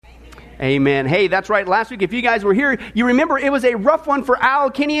Amen. Hey, that's right. Last week, if you guys were here, you remember it was a rough one for Al,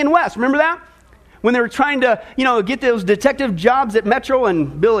 Kenny, and Wes. Remember that? When they were trying to, get those detective jobs at Metro,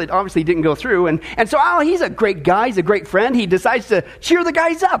 and Bill, it obviously didn't go through. And so Al, he's a great guy. He's a great friend. He decides to cheer the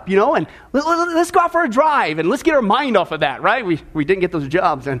guys up, and let's go out for a drive and let's get our mind off of that, right? We didn't get those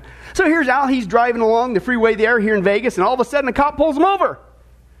jobs. And so here's Al. He's driving along the freeway there here in Vegas, and all of a sudden a cop pulls him over.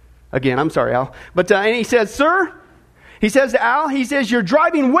 Again, I'm sorry, Al. But and he says, sir, he says to Al, he says, you're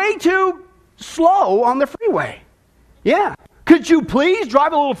driving way too slow on the freeway. Yeah. Could you please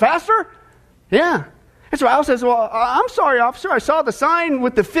drive a little faster? Yeah. And so Al says, well, I'm sorry, officer. I saw the sign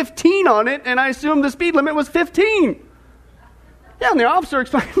with the 15 on it, and I assumed the speed limit was 15. Yeah, and the officer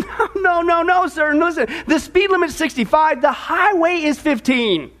explained, no, sir. Listen, the speed limit is 65. The highway is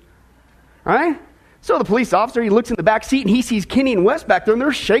 15. Right? So the police officer, he looks in the back seat, and he sees Kenny and Wes back there, and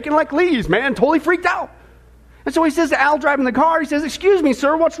they're shaking like leaves, man, totally freaked out. And so he says to Al driving the car, he says, excuse me,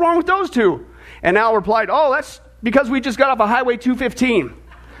 sir, what's wrong with those two? And Al replied, oh, that's because we just got off of Highway 215.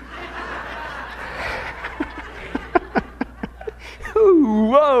 Ooh,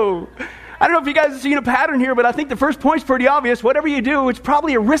 whoa. I don't know if you guys have seen a pattern here, but I think the first point's pretty obvious. Whatever you do, it's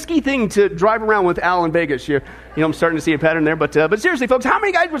probably a risky thing to drive around with Al in Vegas. I'm starting to see a pattern there. But seriously, folks, how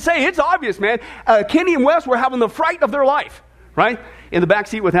many guys would say it's obvious, man? Kenny and Wes were having the fright of their life, right? In the back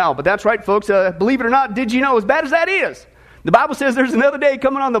seat with Al. But that's right, folks. Believe it or not, did you know, as bad as that is, the Bible says there's another day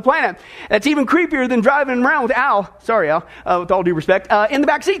coming on the planet that's even creepier than driving around with Al. Sorry, Al, with all due respect, in the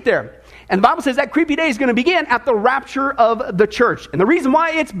back seat there. And the Bible says that creepy day is going to begin at the rapture of the church. And the reason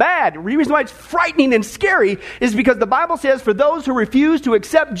why it's bad, the reason why it's frightening and scary, is because the Bible says for those who refuse to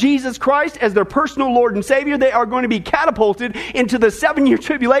accept Jesus Christ as their personal Lord and Savior, they are going to be catapulted into the 7-year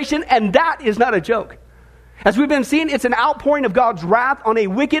tribulation, and that is not a joke. As we've been seeing, it's an outpouring of God's wrath on a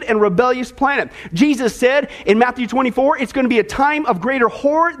wicked and rebellious planet. Jesus said in Matthew 24, it's going to be a time of greater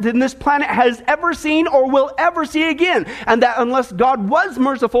horror than this planet has ever seen or will ever see again. And that unless God was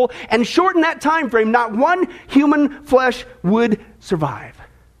merciful and shortened that time frame, not one human flesh would survive.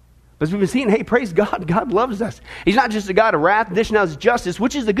 But as we've been seeing, hey, praise God, God loves us. He's not just a God of wrath, dishing out his justice,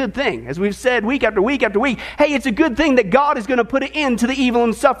 which is a good thing. As we've said week after week after week, hey, it's a good thing that God is going to put an end to the evil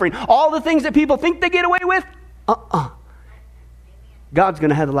and suffering. All the things that people think they get away with, God's going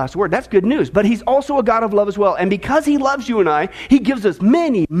to have the last word. That's good news. But he's also a God of love as well. And because he loves you and I, he gives us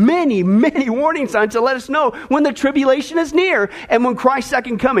many, many, many warning signs to let us know when the tribulation is near and when Christ's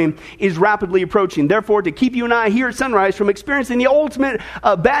second coming is rapidly approaching. Therefore, to keep you and I here at Sunrise from experiencing the ultimate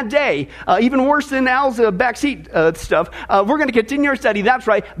bad day, even worse than Al's backseat stuff, we're going to continue our study. That's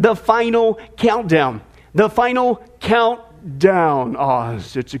right, the final countdown. The final countdown.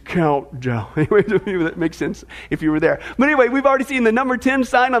 Oz, it's a countdown. Anyway, that makes sense if you were there. But anyway, we've already seen the number 10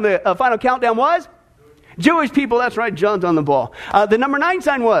 sign on the final countdown was Jewish people. That's right, John's on the ball. The number 9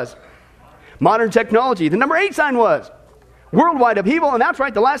 sign was modern technology. The number 8 sign was worldwide upheaval. And that's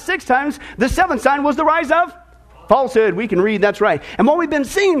right, the last 6 times, the 7th sign was the rise of falsehood. We can read, that's right. And what we've been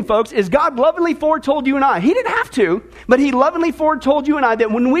seeing, folks, is God lovingly foretold you and I. He didn't have to, but he lovingly foretold you and I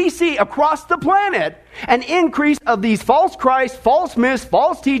that when we see across the planet an increase of these false Christs, false myths,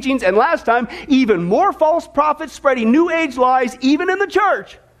 false teachings, and last time, even more false prophets spreading New Age lies, even in the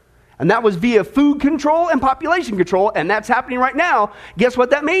church. And that was via food control and population control, and that's happening right now. Guess what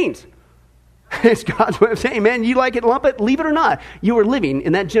that means? It's God's way of saying, man, you like it, lump it, leave it or not. You are living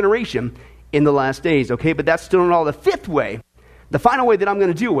in that generation in the last days, okay? But that's still not all. The 5th way, the final way that I'm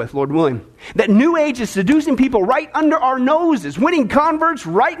going to deal with, Lord willing, that New Age is seducing people right under our noses, winning converts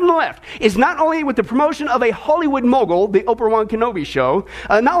right and left, is not only with the promotion of a Hollywood mogul, the Oprah Kenobi show,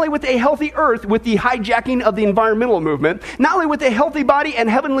 not only with a healthy earth, with the hijacking of the environmental movement, not only with a healthy body and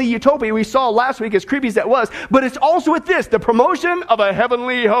heavenly utopia we saw last week, as creepy as that was, but it's also with this, the promotion of a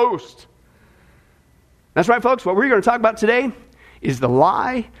heavenly host. That's right, folks. What we're going to talk about today is the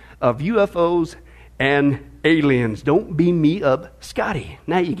lie of UFOs and aliens. Don't beam me up, Scotty.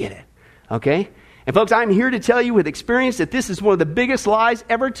 Now you get it. Okay? And folks, I'm here to tell you with experience that this is one of the biggest lies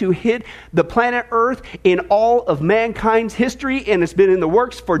ever to hit the planet Earth in all of mankind's history. And it's been in the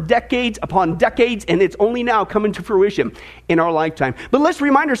works for decades upon decades. And it's only now coming to fruition in our lifetime. But let's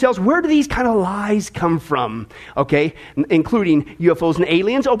remind ourselves, where do these kind of lies come from? Okay? Including UFOs and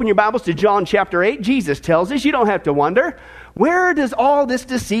aliens. Open your Bibles to John chapter 8. Jesus tells us, you don't have to wonder. Where does all this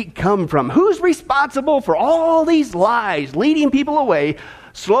deceit come from? Who's responsible for all these lies leading people away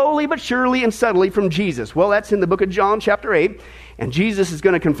slowly but surely and subtly from Jesus? Well, that's in the book of John chapter 8. And Jesus is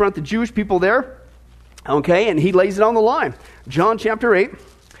going to confront the Jewish people there. Okay, and he lays it on the line. John chapter 8.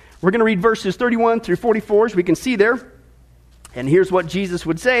 We're going to read verses 31 through 44 as we can see there. And here's what Jesus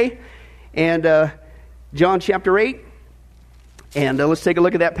would say. And John chapter 8. And let's take a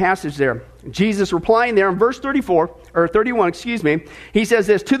look at that passage there. Jesus replying there in verse 31, he says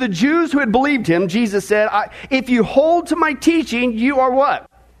this, to the Jews who had believed him, Jesus said, if you hold to my teaching, you are what?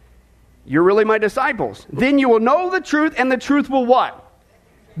 You're really my disciples. Then you will know the truth, and the truth will what?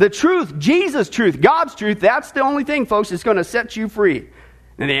 The truth, Jesus' truth, God's truth, that's the only thing, folks, that's going to set you free.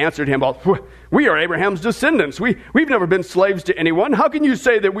 And they answered him, well, we are Abraham's descendants. We've never been slaves to anyone. How can you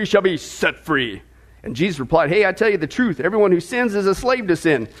say that we shall be set free? And Jesus replied, hey, I tell you the truth. Everyone who sins is a slave to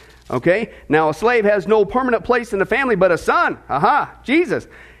sin. Okay? Now, a slave has no permanent place in the family, but a son, Jesus,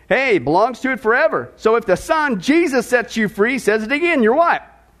 hey, belongs to it forever. So if the Son, Jesus, sets you free, says it again, you're what?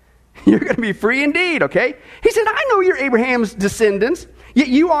 You're going to be free indeed, okay? He said, I know you're Abraham's descendants, yet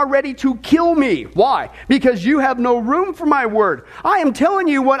you are ready to kill me. Why? Because you have no room for my word. I am telling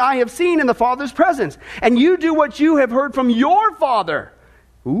you what I have seen in the Father's presence, and you do what you have heard from your father.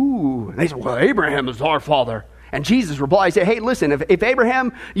 Ooh. And they said, well, Abraham is our father. And Jesus replied, hey, listen, if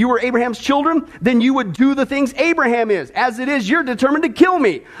Abraham, you were Abraham's children, then you would do the things Abraham is. As it is, you're determined to kill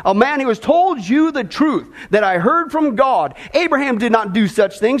me, a man who has told you the truth that I heard from God. Abraham did not do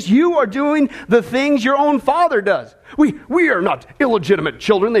such things. You are doing the things your own father does. We are not illegitimate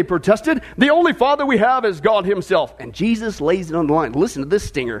children, they protested. The only father we have is God himself. And Jesus lays it on the line. Listen to this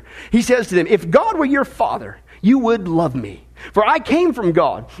stinger. He says to them, if God were your father, you would love me. For I came from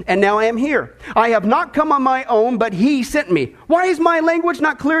God, and now I am here. I have not come on my own, but he sent me. Why is my language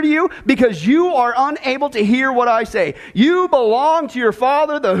not clear to you? Because you are unable to hear what I say. You belong to your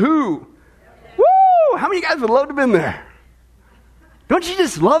father, the who. Woo! How many of you guys would love to have been there? Don't you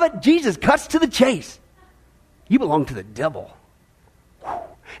just love it? Jesus cuts to the chase. You belong to the devil.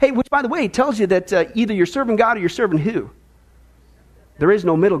 Hey, which, by the way, tells you that either you're serving God or you're serving who? There is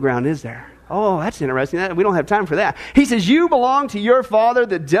no middle ground, is there? Oh, that's interesting. We don't have time for that. He says, you belong to your father,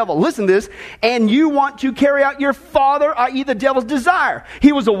 the devil. Listen to this. And you want to carry out your father, i.e. the devil's desire.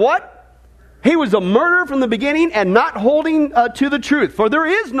 He was a what? He was a murderer from the beginning and not holding to the truth. For there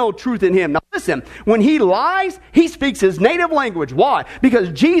is no truth in him. Now listen, when he lies, he speaks his native language. Why? Because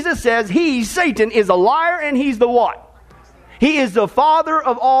Jesus says he, Satan, is a liar and he's the what? He is the father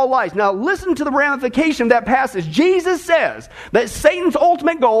of all lies. Now listen to the ramification of that passage. Jesus says that Satan's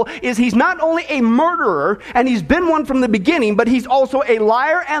ultimate goal is he's not only a murderer, and he's been one from the beginning, but he's also a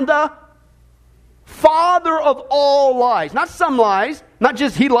liar and the father of all lies. Not some lies, not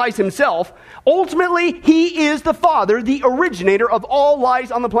just he lies himself. Ultimately, he is the father, the originator of all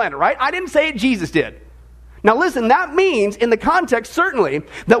lies on the planet, right? I didn't say it, Jesus did. Now listen, that means in the context certainly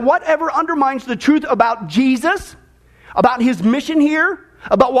that whatever undermines the truth about Jesus, about his mission here,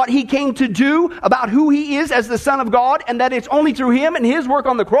 about what he came to do, about who he is as the Son of God, and that it's only through him and his work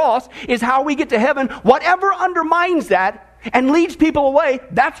on the cross is how we get to heaven. Whatever undermines that and leads people away,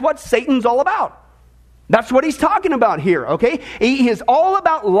 that's what Satan's all about. That's what he's talking about here, okay? He is all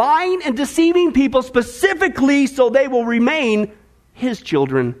about lying and deceiving people specifically so they will remain his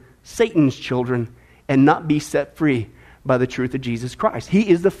children, Satan's children, and not be set free by the truth of Jesus Christ. He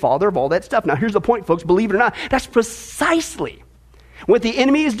is the father of all that stuff. Now here's the point, folks, believe it or not, that's precisely what the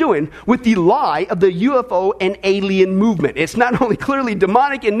enemy is doing with the lie of the UFO and alien movement. It's not only clearly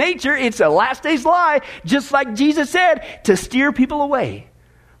demonic in nature, it's a last days lie, just like Jesus said, to steer people away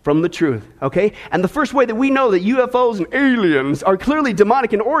from the truth, okay? And the first way that we know that UFOs and aliens are clearly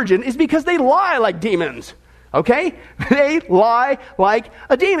demonic in origin is because they lie like demons, okay? They lie like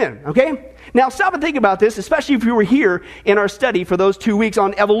a demon, okay? Now, stop and think about this, especially if you were here in our study for those 2 weeks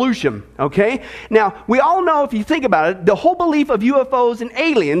on evolution, okay? Now, we all know, if you think about it, the whole belief of UFOs and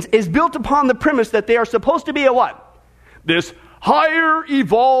aliens is built upon the premise that they are supposed to be a what? This higher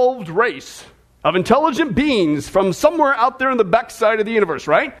evolved race of intelligent beings from somewhere out there in the backside of the universe,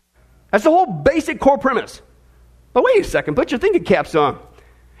 right? That's the whole basic core premise. But wait a second, put your thinking caps on.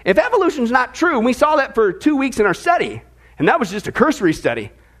 If evolution's not true, and we saw that for 2 weeks in our study, and that was just a cursory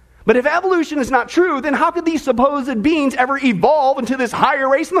study, but if evolution is not true, then how could these supposed beings ever evolve into this higher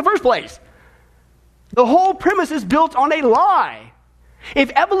race in the first place? The whole premise is built on a lie.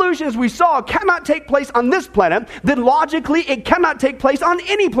 If evolution, as we saw, cannot take place on this planet, then logically it cannot take place on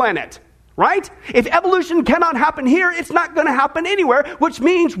any planet, right? If evolution cannot happen here, it's not going to happen anywhere, which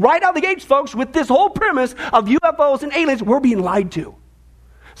means right out of the gates, folks, with this whole premise of UFOs and aliens, we're being lied to.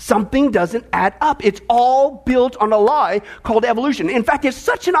 Something doesn't add up. It's all built on a lie called evolution. In fact, it's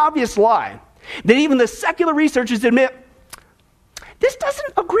such an obvious lie that even the secular researchers admit, this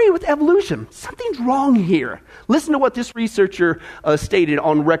doesn't agree with evolution. Something's wrong here. Listen to what this researcher stated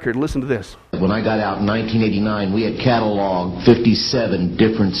on record. Listen to this. When I got out in 1989, we had cataloged 57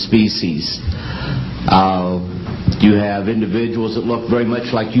 different species. You have individuals that look very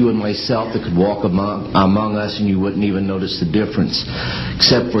much like you and myself that could walk among us and you wouldn't even notice the difference,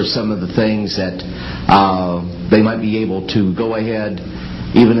 except for some of the things that they might be able to go ahead,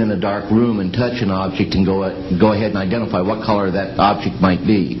 even in a dark room, and touch an object and go ahead and identify what color that object might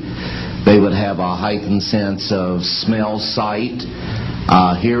be. They would have a heightened sense of smell, sight,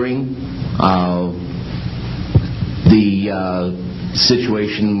 hearing. The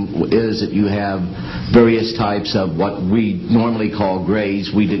situation is that you have various types of what we normally call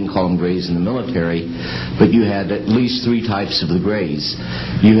grays. We didn't call them grays in the military, but you had at least 3 types of the grays.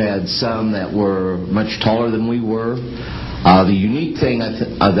 You had some that were much taller than we were. The unique thing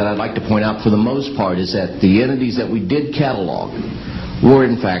that I'd like to point out for the most part is that the entities that we did catalog were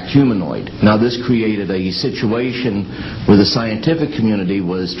in fact humanoid. Now this created a situation where the scientific community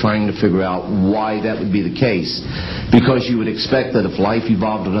was trying to figure out why that would be the case. Because you would expect that if life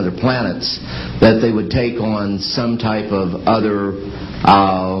evolved on other planets, that they would take on some type of other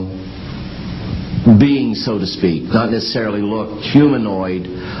being, so to speak. Not necessarily look humanoid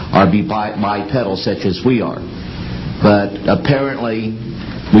or be bipedal such as we are. But apparently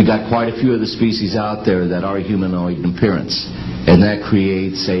we got quite a few of the species out there that are humanoid in appearance. And that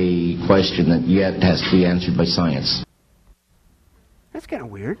creates a question that yet has to be answered by science. That's kind of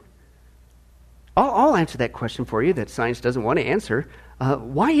weird. I'll answer that question for you that science doesn't want to answer.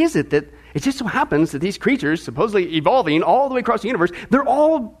 Why is it that it just so happens that these creatures, supposedly evolving all the way across the universe, they're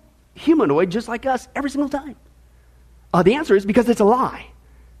all humanoid just like us every single time? The answer is because it's a lie.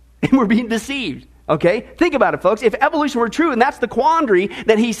 And we're being deceived. Okay? Think about it, folks. If evolution were true, and that's the quandary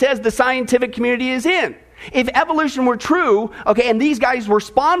that he says the scientific community is in. If evolution were true, okay, and these guys were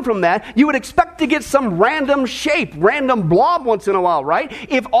spawned from that, you would expect to get some random shape, random blob once in a while, right?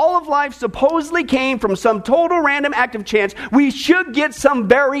 If all of life supposedly came from some total random act of chance, we should get some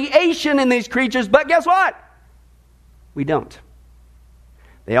variation in these creatures, but guess what? We don't.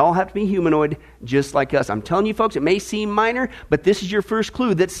 They all have to be humanoid just like us. I'm telling you, folks, it may seem minor, but this is your first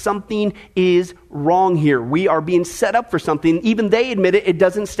clue that something is wrong here. We are being set up for something. Even they admit it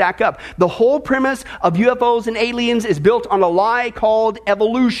doesn't stack up. The whole premise of UFOs and aliens is built on a lie called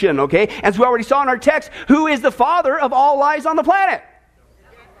evolution, okay? As we already saw in our text, who is the father of all lies on the planet?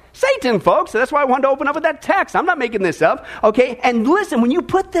 Satan, folks. So that's why I wanted to open up with that text. I'm not making this up, okay? And listen, when you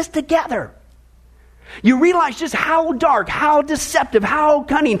put this together, you realize just how dark, how deceptive, how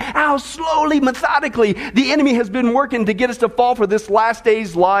cunning, how slowly, methodically the enemy has been working to get us to fall for this last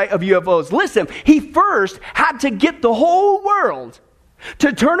days lie of UFOs. Listen, he first had to get the whole world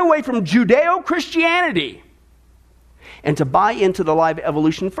to turn away from Judeo-Christianity and to buy into the lie of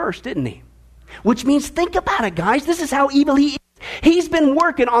evolution first, didn't he? Which means, think about it, guys. This is how evil he is. He's been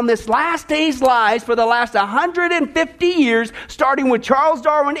working on this last days lies for the last 150 years, starting with Charles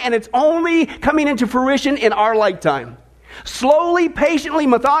Darwin, and it's only coming into fruition in our lifetime. Slowly, patiently,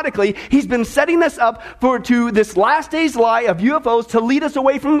 methodically, he's been setting us up to this last days lie of UFOs to lead us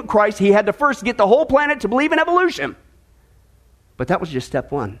away from Christ. He had to first get the whole planet to believe in evolution. But that was just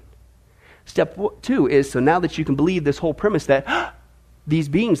step 1. Step 2 is, so now that you can believe this whole premise that these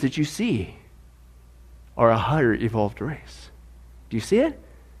beings that you see are a higher evolved race. Do you see it?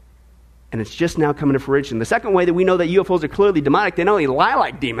 And it's just now coming to fruition. The second way that we know that UFOs are clearly demonic, they not only lie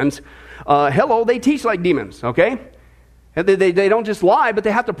like demons, they teach like demons, okay? They don't just lie, but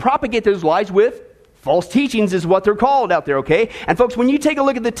they have to propagate those lies with false teachings is what they're called out there, okay? And folks, when you take a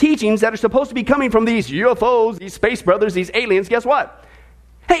look at the teachings that are supposed to be coming from these UFOs, these space brothers, these aliens, guess what?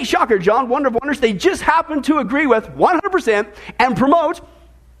 Hey, shocker, John, wonder of wonders, they just happen to agree with 100% and promote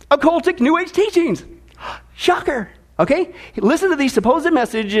occultic New Age teachings. Shocker. Okay? Listen to these supposed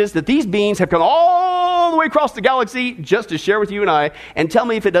messages that these beings have come all the way across the galaxy just to share with you and I, and tell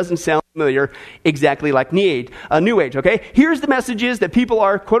me if it doesn't sound familiar exactly like New Age, okay? Here's the messages that people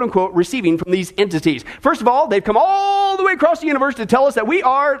are, quote-unquote, receiving from these entities. First of all, they've come all the way across the universe to tell us that we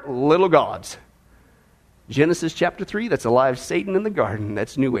are little gods. Genesis chapter 3, that's a lie of Satan in the garden.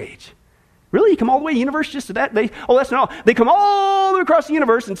 That's New Age. Really? You come all the way to the universe just to that? That's not all. They come all the way across the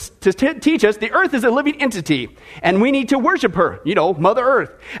universe to teach us the earth is a living entity. And we need to worship her, Mother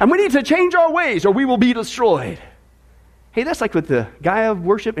Earth. And we need to change our ways or we will be destroyed. Hey, that's like with the Gaia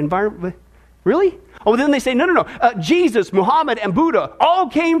worship environment. Really? Oh, then they say, no. Jesus, Muhammad, and Buddha all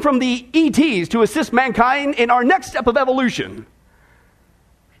came from the ETs to assist mankind in our next step of evolution.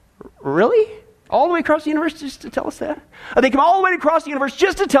 Really? All the way across the universe just to tell us that? They come all the way across the universe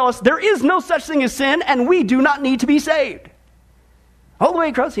just to tell us there is no such thing as sin and we do not need to be saved. All the way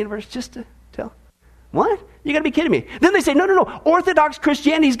across the universe just to tell. What? You got to be kidding me. Then they say, no. Orthodox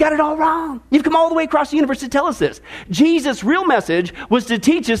Christianity's got it all wrong. You've come all the way across the universe to tell us this. Jesus' real message was to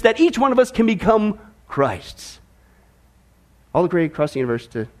teach us that each one of us can become Christs. all the way across the universe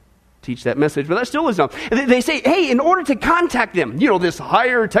to teach that message, but that still isn't. They say, hey, in order to contact them, this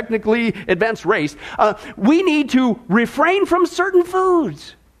higher, technically advanced race, we need to refrain from certain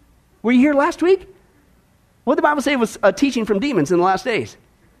foods. Were you here last week? What did the Bible say was teaching from demons in the last days?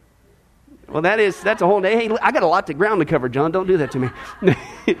 Well, that's a whole day. Hey, I got a lot of ground to cover, John. Don't do that to me.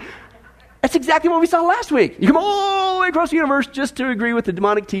 That's exactly what we saw last week. You come all the way across the universe just to agree with the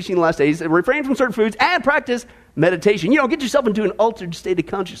demonic teaching in the last days, refrain from certain foods, and practice meditation. Get yourself into an altered state of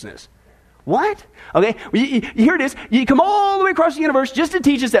consciousness. What? Okay, here it is. You come all the way across the universe just to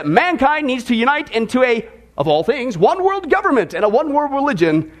teach us that mankind needs to unite into of all things, one world government and a one world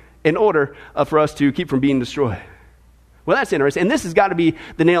religion in order for us to keep from being destroyed. Well, that's interesting. And this has got to be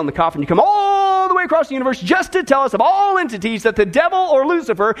the nail in the coffin. You come all the way across the universe just to tell us of all entities that the devil or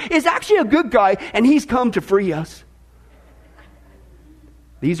Lucifer is actually a good guy and he's come to free us.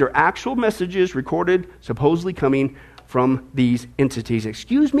 These are actual messages recorded, supposedly coming from these entities.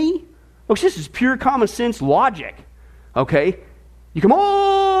 Excuse me? Folks, this is pure common sense logic. Okay? You come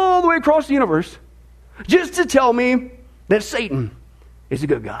all the way across the universe just to tell me that Satan is a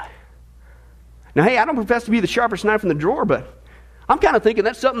good guy. Now, hey, I don't profess to be the sharpest knife in the drawer, but I'm kind of thinking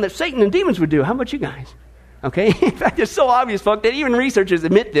that's something that Satan and demons would do. How about you guys? Okay? In fact, it's so obvious, folks, that even researchers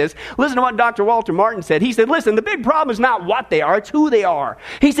admit this. Listen to what Dr. Walter Martin said. He said, listen, the big problem is not what they are, it's who they are.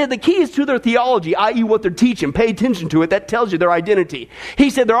 He said the key is to their theology, i.e. what they're teaching. Pay attention to it. That tells you their identity. He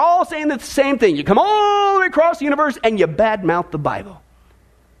said they're all saying the same thing. You come all the way across the universe and you badmouth the Bible.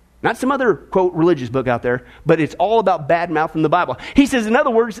 Not some other, quote, religious book out there, but it's all about bad-mouthing the Bible. He says, in other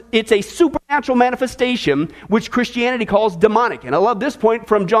words, it's a supernatural manifestation, which Christianity calls demonic. And I love this point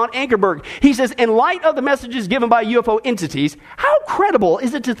from John Ankerberg. He says, in light of the messages given by UFO entities, how credible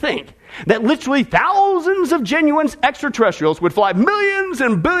is it to think that literally thousands of genuine extraterrestrials would fly millions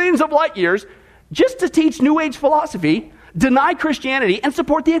and billions of light years just to teach New Age philosophy, deny Christianity, and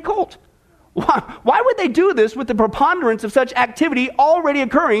support the occult? Why would they do this with the preponderance of such activity already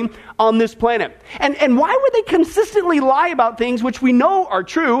occurring on this planet? And why would they consistently lie about things which we know are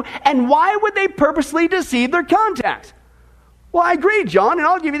true? And why would they purposely deceive their contacts? Well, I agree, John, and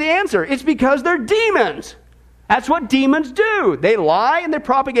I'll give you the answer. It's because they're demons. That's what demons do. They lie and they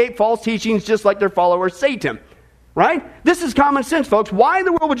propagate false teachings just like their follower Satan. Right? This is common sense, folks. Why in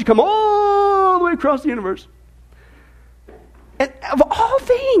the world would you come all the way across the universe? And of all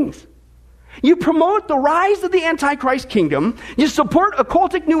things, you promote the rise of the Antichrist kingdom, you support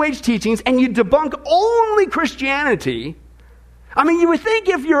occultic New Age teachings, and you debunk only Christianity. I mean, you would think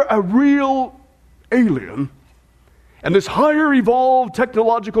if you're a real alien, and this higher evolved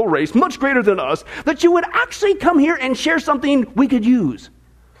technological race, much greater than us, that you would actually come here and share something we could use.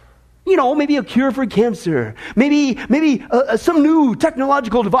 Maybe a cure for cancer, maybe some new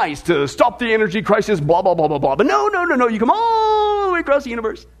technological device to stop the energy crisis, blah, blah, blah, blah, blah. But no, you come all the way across the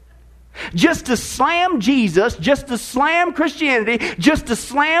universe just to slam Jesus, just to slam Christianity, just to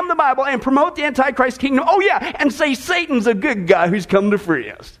slam the Bible and promote the Antichrist kingdom. Oh yeah, and say Satan's a good guy who's come to free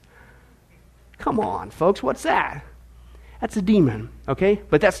us. Come on, folks, what's that? That's a demon, okay?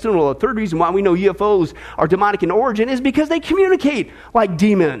 But that's still a third reason why we know UFOs are demonic in origin is because they communicate like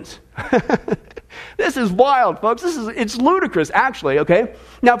demons. This is wild, folks. It's ludicrous, actually, okay?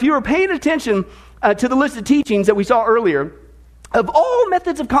 Now, if you were paying attention to the list of teachings that we saw earlier, of all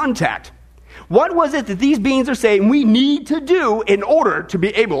methods of contact, what was it that these beings are saying we need to do in order to be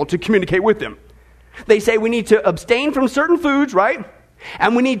able to communicate with them? They say we need to abstain from certain foods, right?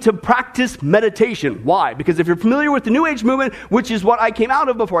 And we need to practice meditation. Why? Because if you're familiar with the New Age movement, which is what I came out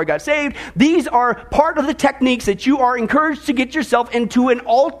of before I got saved, these are part of the techniques that you are encouraged to get yourself into an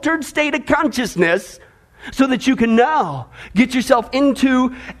altered state of consciousness so that you can now get yourself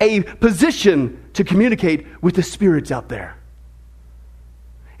into a position to communicate with the spirits out there.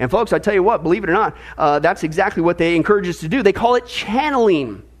 And folks, I tell you what, believe it or not, that's exactly what they encourage us to do. They call it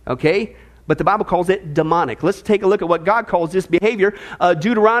channeling, okay? But the Bible calls it demonic. Let's take a look at what God calls this behavior.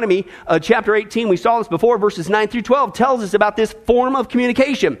 Deuteronomy chapter 18, we saw this before, verses 9 through 12, tells us about this form of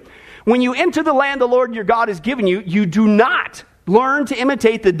communication. When you enter the land the Lord your God has given you, you do not learn to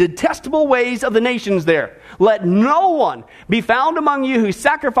imitate the detestable ways of the nations there. Let no one be found among you who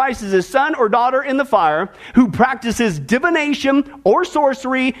sacrifices his son or daughter in the fire, who practices divination or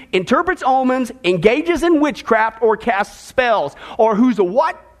sorcery, interprets omens, engages in witchcraft, or casts spells, or who's a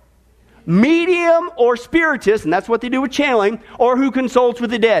what? Medium or spiritist, and that's what they do with channeling, or who consults with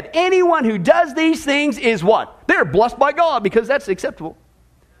the dead. Anyone who does these things is what? They're blessed by God because that's acceptable.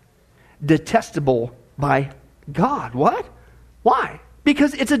 Detestable by God. What? Why?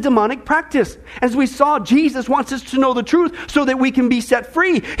 Because it's a demonic practice. As we saw, Jesus wants us to know the truth so that we can be set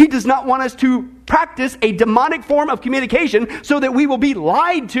free. He does not want us to practice a demonic form of communication so that we will be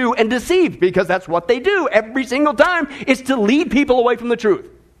lied to and deceived, because that's what they do every single time, is to lead people away from the truth.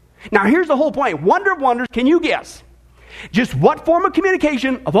 Now here's the whole point. Wonder of wonders, can you guess just what form of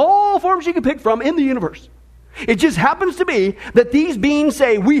communication of all forms you can pick from in the universe? It just happens to be that these beings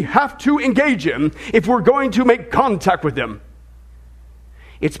say we have to engage him if we're going to make contact with them.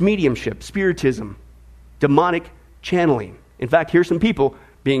 It's mediumship, spiritism, demonic channeling. In fact, here's some people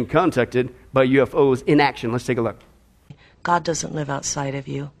being contacted by UFOs in action. Let's take a look. God doesn't live outside of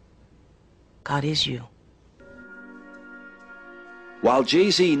you. God is you. While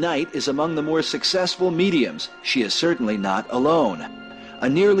J.Z. Knight is among the more successful mediums, she is certainly not alone. A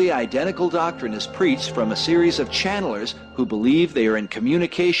nearly identical doctrine is preached from a series of channelers who believe they are in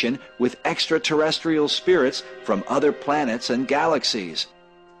communication with extraterrestrial spirits from other planets and galaxies.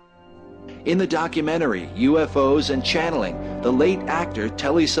 In the documentary UFOs and Channeling, the late actor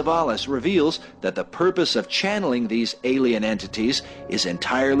Telly Savalas reveals that the purpose of channeling these alien entities is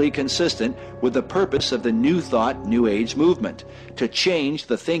entirely consistent with the purpose of the New Thought New Age movement, to change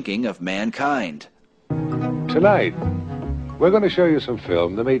the thinking of mankind. Tonight, we're going to show you some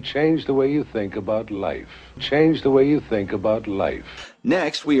film that may change the way you think about life. Change the way you think about life.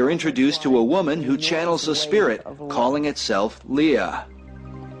 Next, we are introduced to a woman who channels a spirit, calling itself Leah.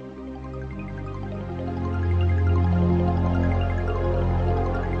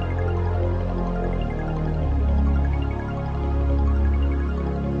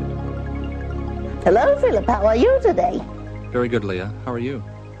 Hello, Philip. How are you today? Very good, Leah. How are you?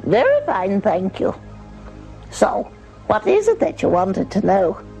 Very fine, thank you. So, what is it that you wanted to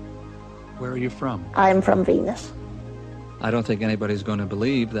know? Where are you from? I'm from Venus. I don't think anybody's going to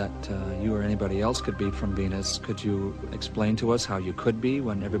believe that you or anybody else could be from Venus. Could you explain to us how you could be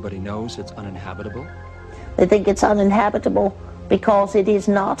when everybody knows it's uninhabitable? They think it's uninhabitable because it is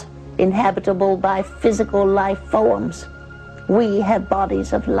not inhabitable by physical life forms. We have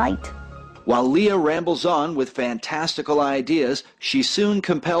bodies of light. While Leah rambles on with fantastical ideas, she soon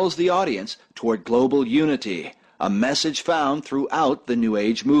compels the audience toward global unity, a message found throughout the New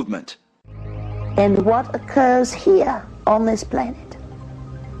Age movement. And what occurs here on this planet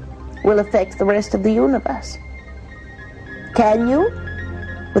will affect the rest of the universe. Can you,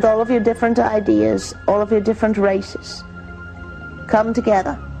 with all of your different ideas, all of your different races, come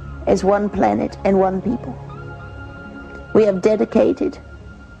together as one planet and one people? We have dedicated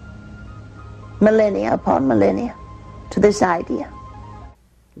millennia upon millennia to this idea.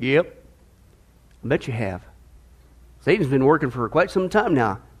 Yep. I bet you have. Satan's been working for quite some time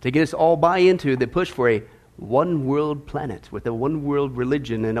now to get us all buy into the push for a one-world planet with a one-world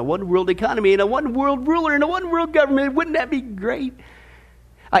religion and a one-world economy and a one-world ruler and a one-world government. Wouldn't that be great?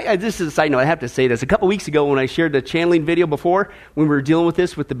 This is a side note. I have to say this. A couple weeks ago when I shared the channeling video before, when we were dealing with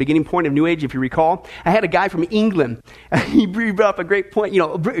this, with the beginning point of New Age, if you recall, I had a guy from England. He brought up a great point,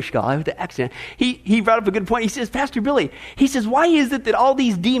 a British guy with the accent. He brought up a good point. He says, Pastor Billy, he says, why is it that all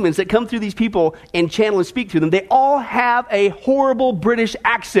these demons that come through these people and channel and speak to them, they all have a horrible British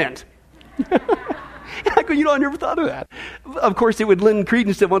accent? I go, I never thought of that. Of course, it would lend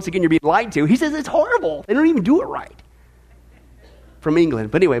credence that once again you're being lied to. He says it's horrible. They don't even do it right. From England.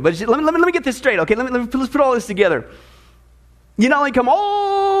 But anyway, let me get this straight, okay? Let's put all this together. You not only come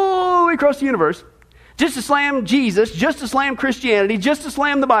all the way across the universe just to slam Jesus, just to slam Christianity, just to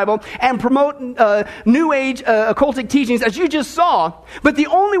slam the Bible, and promote New Age occultic teachings, as you just saw, but the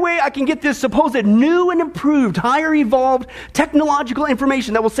only way I can get this supposed new and improved, higher evolved technological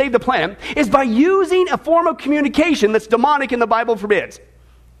information that will save the planet is by using a form of communication that's demonic and the Bible forbids.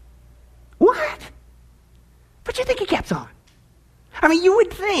 What? But you think he kept on. I mean, you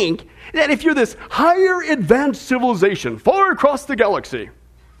would think that if you're this higher advanced civilization far across the galaxy,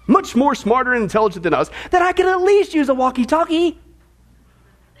 much more smarter and intelligent than us, that I could at least use a walkie-talkie.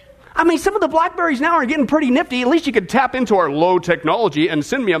 I mean, some of the BlackBerries now are getting pretty nifty. At least you could tap into our low technology and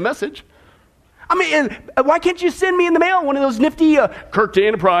send me a message. I mean, why can't you send me in the mail one of those nifty Kirk to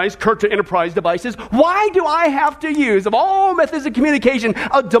Enterprise devices? Why do I have to use, of all methods of communication,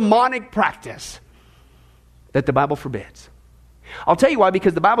 a demonic practice that the Bible forbids? I'll tell you why,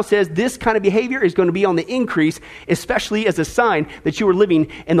 because the Bible says this kind of behavior is going to be on the increase, especially as a sign that you are living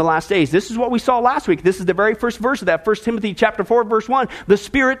in the last days. This is what we saw last week. This is the very first verse of that, 1 Timothy chapter 4, verse 1. The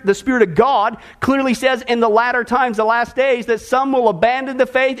Spirit of God clearly says in the latter times, the last days, that some will abandon the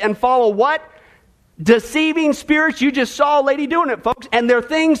faith and follow what? Deceiving spirits. You just saw a lady doing it, folks. And they're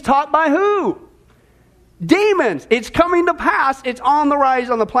things taught by who? Demons. It's coming to pass. It's on the rise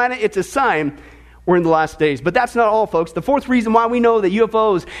on the planet. It's a sign we're in the last days. But that's not all, folks. The fourth reason why we know that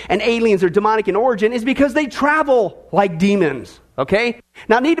UFOs and aliens are demonic in origin is because they travel like demons. Okay?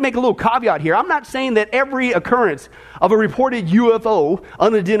 Now, I need to make a little caveat here. I'm not saying that every occurrence of a reported UFO,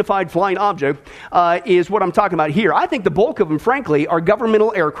 unidentified flying object, is what I'm talking about here. I think the bulk of them, frankly, are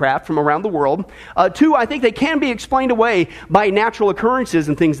governmental aircraft from around the world. Two, I think they can be explained away by natural occurrences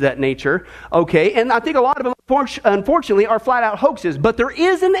and things of that nature. Okay? And I think a lot of them, unfortunately, are flat-out hoaxes. But there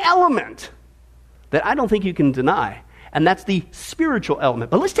is an element that I don't think you can deny, and that's the spiritual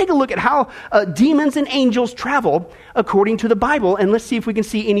element. But let's take a look at how demons and angels travel according to the Bible, and let's see if we can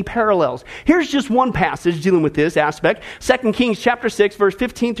see any parallels. Here's just one passage dealing with this aspect. 2 Kings chapter 6, verse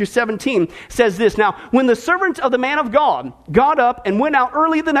 15 through 17 says this, "Now, when the servants of the man of God got up and went out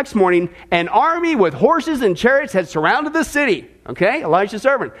early the next morning, an army with horses and chariots had surrounded the city." Okay, Elijah's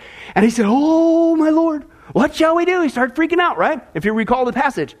servant. And he said, "Oh, my Lord, what shall we do?" He started freaking out, right? If you recall the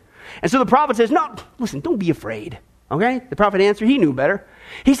passage. And so the prophet says, "No, listen, don't be afraid." Okay? The prophet answered, he knew better.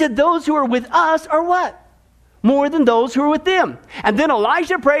 He said, "Those who are with us are what? More than those who are with them." And then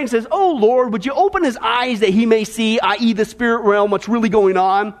Elijah prayed and says, "Oh Lord, would you open his eyes that he may see, i.e. the spirit realm, what's really going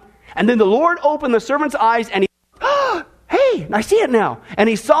on?" And then the Lord opened the servant's eyes and he, "Hey, I see it now." And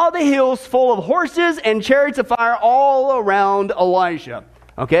he saw the hills full of horses and chariots of fire all around Elijah.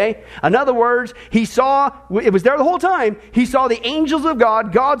 Okay? In other words, he saw, it was there the whole time, he saw the angels of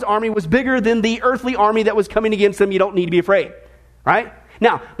God, God's army was bigger than the earthly army that was coming against them. You don't need to be afraid. Right?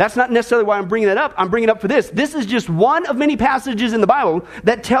 Now, that's not necessarily why I'm bringing that up. I'm bringing it up for this. This is just one of many passages in the Bible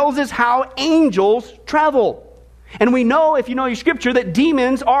that tells us how angels travel. And we know, if you know your scripture, that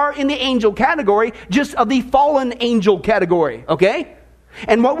demons are in the angel category, just of the fallen angel category. Okay?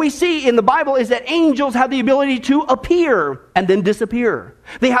 And what we see in the Bible is that angels have the ability to appear and then disappear.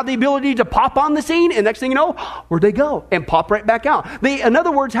 They have the ability to pop on the scene, and next thing you know, where'd they go? And pop right back out. They, in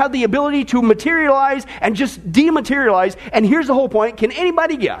other words, have the ability to materialize and just dematerialize. And here's the whole point. Can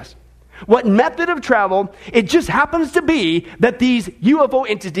anybody guess what method of travel it just happens to be that these UFO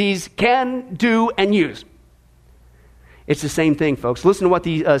entities can do and use? It's the same thing, folks. Listen to what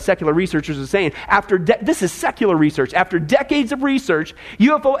the secular researchers are saying. This is secular research. After decades of research,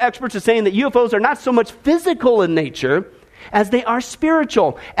 UFO experts are saying that UFOs are not so much physical in nature as they are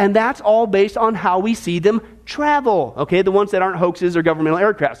spiritual. And that's all based on how we see them travel. Okay, the ones that aren't hoaxes or governmental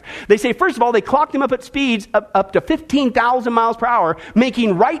aircrafts. They say, first of all, they clock them up at speeds up to 15,000 miles per hour,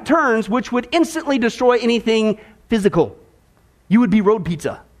 making right turns which would instantly destroy anything physical. You would be road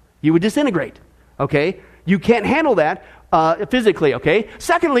pizza. You would disintegrate. Okay? You can't handle that physically, okay?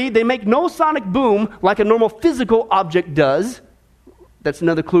 Secondly, they make no sonic boom like a normal physical object does. That's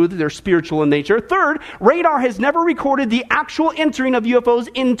another clue that they're spiritual in nature. Third, radar has never recorded the actual entering of UFOs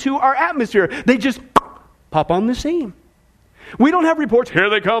into our atmosphere. They just pop on the scene. We don't have reports, "Here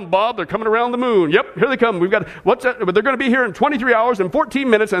they come, Bob, they're coming around the moon. Yep, here they come. We've got, what's that? They're going to be here in 23 hours and 14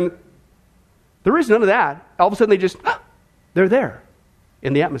 minutes, and there is none of that. All of a sudden they just, they're there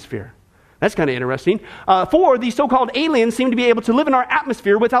in the atmosphere. That's kind of interesting. Four, these so-called aliens seem to be able to live in our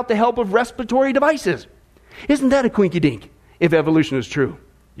atmosphere without the help of respiratory devices. Isn't that a quinky-dink, if evolution is true?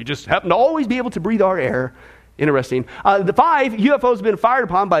 You just happen to always be able to breathe our air. Interesting. The five, UFOs have been fired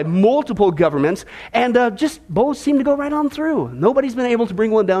upon by multiple governments, and just both seem to go right on through. Nobody's been able to bring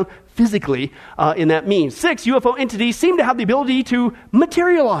one down physically in that means. 6, UFO entities seem to have the ability to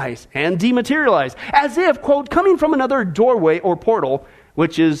materialize and dematerialize, as if, quote, coming from another doorway or portal,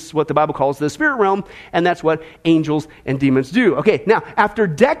 which is what the Bible calls the spirit realm, and that's what angels and demons do. Okay, now, after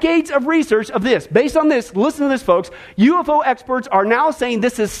decades of research of this, based on this, listen to this, folks, UFO experts are now saying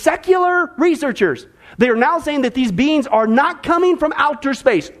this is secular researchers. They are now saying that these beings are not coming from outer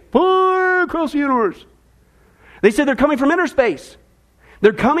space, far across the universe. They say they're coming from inner space.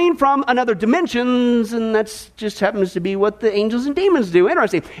 They're coming from another dimensions, and that just happens to be what the angels and demons do.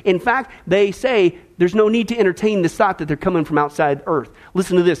 Interesting. In fact, they say there's no need to entertain this thought that they're coming from outside Earth.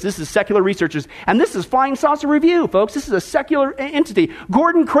 Listen to this. This is secular researchers, and this is Flying Saucer Review, folks. This is a secular entity.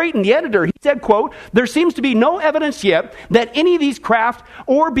 Gordon Creighton, the editor, he said, quote, "There seems to be no evidence yet that any of these craft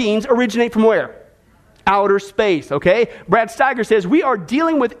or beings originate from where? Outer space," okay? Brad Steiger says, "We are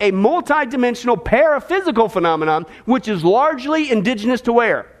dealing with a multi-dimensional paraphysical phenomenon, which is largely indigenous to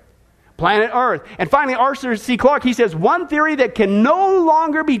where? Planet Earth." And finally, Arthur C. Clarke, he says, "One theory that can no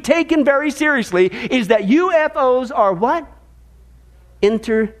longer be taken very seriously is that UFOs are what?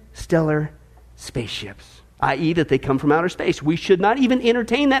 Interstellar spaceships, i.e. that they come from outer space. We should not even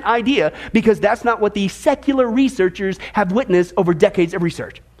entertain that idea because that's not what the secular researchers have witnessed over decades of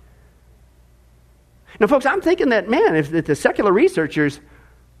research." Now, folks, I'm thinking that, man, if the secular researchers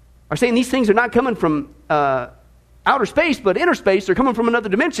are saying these things are not coming from outer space, but inner space, they're coming from another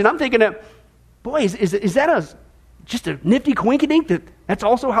dimension, I'm thinking that, boy, is that just a nifty coinkydink that's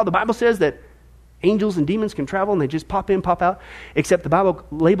also how the Bible says that Angels and demons can travel and they just pop in, pop out, except the Bible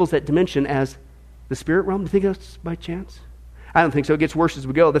labels that dimension as the spirit realm. Do you think that's by chance? I don't think so. It gets worse as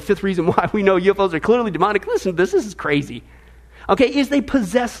we go. The fifth reason why we know UFOs are clearly demonic, listen to this, this is crazy, okay, is they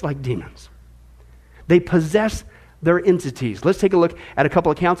possess like demons. They possess their entities. Let's take a look at a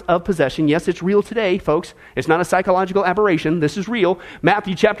couple accounts of possession. Yes, it's real today, folks. It's not a psychological aberration. This is real.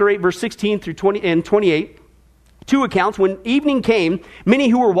 Matthew chapter 8, verse 16 through 20 and 28. Two accounts. When evening came, many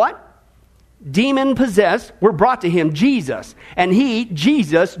who were what? Demon-possessed were brought to him, Jesus. And he,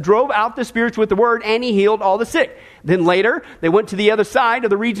 Jesus, drove out the spirits with the word, and he healed all the sick. Then later, they went to the other side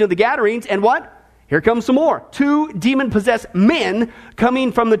of the region of the Gadarenes, and what? Here comes some more. Two demon-possessed men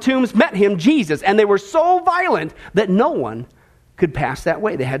coming from the tombs met him, Jesus, and they were so violent that no one could pass that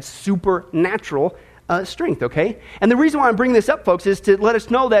way. They had supernatural strength, okay? And the reason why I'm bringing this up, folks, is to let us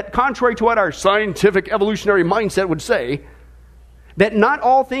know that contrary to what our scientific evolutionary mindset would say, that not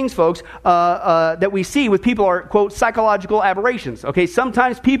all things, folks, that we see with people are, quote, psychological aberrations, okay?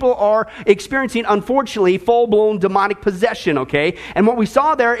 Sometimes people are experiencing, unfortunately, full-blown demonic possession, okay? And what we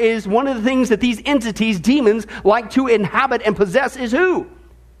saw there is one of the things that these entities, demons, like to inhabit and possess is who?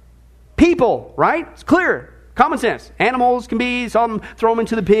 People, right? It's clear. Common sense. Animals can be, some throw them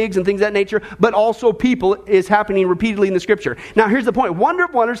into the pigs and things of that nature, but also people is happening repeatedly in the Scripture. Now, here's the point. Wonder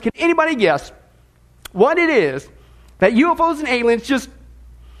of wonders, can anybody guess what it is that UFOs and aliens just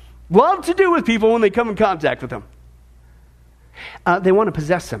love to do with people when they come in contact with them? They want to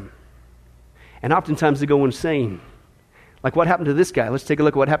possess them. And oftentimes they go insane. Like what happened to this guy. Let's take a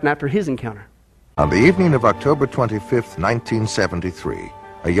look at what happened after his encounter. On the evening of October 25th, 1973,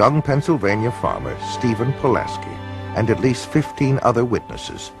 a young Pennsylvania farmer, Stephen Pulaski, and at least 15 other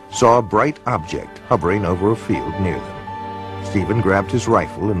witnesses saw a bright object hovering over a field near them. Stephen grabbed his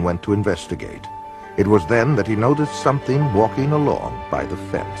rifle and went to investigate. It was then that he noticed something walking along by the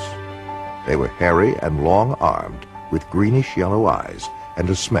fence. They were hairy and long-armed, with greenish-yellow eyes, and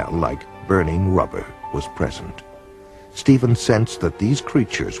a smell like burning rubber was present. Stephen sensed that these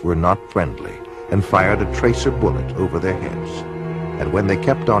creatures were not friendly and fired a tracer bullet over their heads. And when they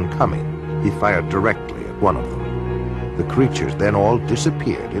kept on coming, he fired directly at one of them. The creatures then all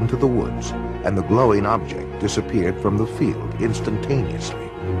disappeared into the woods, and the glowing object disappeared from the field instantaneously.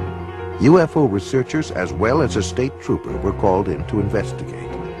 UFO researchers as well as a state trooper were called in to investigate.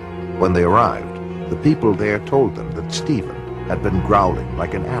 When they arrived, the people there told them that Stephen had been growling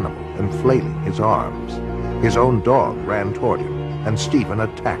like an animal and flailing his arms. His own dog ran toward him, and Stephen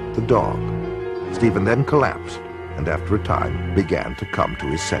attacked the dog. Stephen then collapsed, and after a time began to come to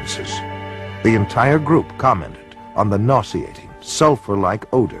his senses. The entire group commented on the nauseating,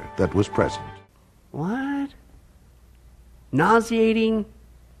 sulfur-like odor that was present. What? Nauseating,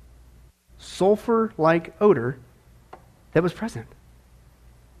 sulfur-like odor that was present.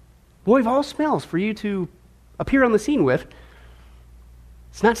 Boy of all smells for you to appear on the scene with.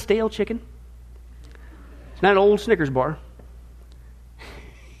 It's not stale chicken. It's not an old Snickers bar.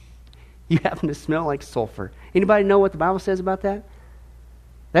 You happen to smell like sulfur. Anybody know what the Bible says about that?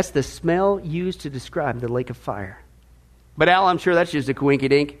 That's the smell used to describe the lake of fire. But Al, I'm sure that's just a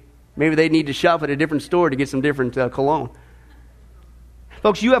coinky-dink. Maybe they need to shop at a different store to get some different cologne.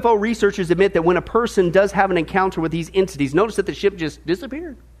 Folks, UFO researchers admit that when a person does have an encounter with these entities, notice that the ship just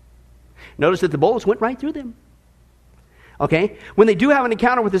disappeared. Notice that the bullets went right through them. Okay? When they do have an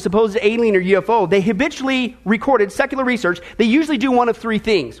encounter with a supposed alien or UFO, they habitually recorded secular research. They usually do one of three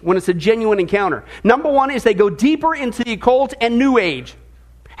things when it's a genuine encounter. Number one is they go deeper into the occult and New Age.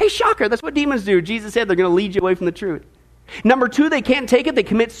 Hey, shocker, that's what demons do. Jesus said they're going to lead you away from the truth. Number two, they can't take it. They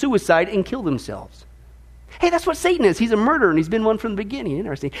commit suicide and kill themselves. Hey, that's what Satan is. He's a murderer, and he's been one from the beginning.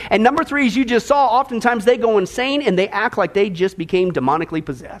 Interesting. And number three, as you just saw, oftentimes they go insane, and they act like they just became demonically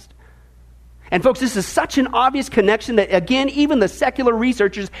possessed. And folks, this is such an obvious connection that, again, even the secular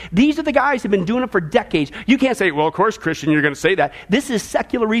researchers, these are the guys who have been doing it for decades. You can't say, well, of course, Christian, you're going to say that. This is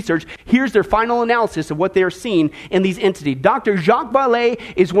secular research. Here's their final analysis of what they're seeing in these entities. Dr. Jacques Vallée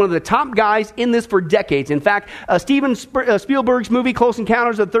is one of the top guys in this for decades. In fact, Steven Spielberg's movie, Close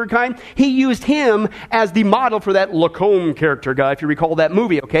Encounters of the Third Kind, he used him as the model for that Lacombe character guy, if you recall that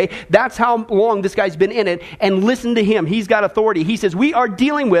movie, okay? That's how long this guy's been in it. And listen to him. He's got authority. He says, we are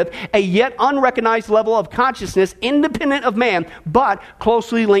dealing with a yet unrecognized level of consciousness independent of man, but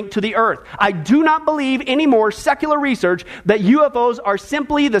closely linked to the earth. I do not believe anymore secular research that UFOs are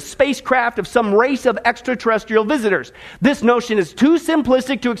simply the spacecraft of some race of extraterrestrial visitors. This notion is too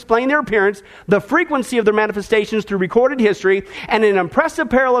simplistic to explain their appearance, the frequency of their manifestations through recorded history, and an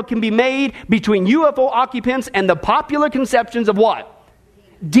impressive parallel can be made between UFO occupants and the popular conceptions of what?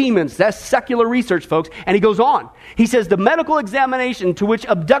 demons. That's secular research, folks. And he goes on. He says the medical examination to which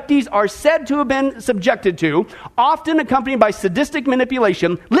abductees are said to have been subjected to, often accompanied by sadistic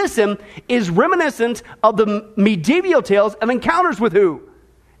manipulation, listen, is reminiscent of the medieval tales of encounters with who?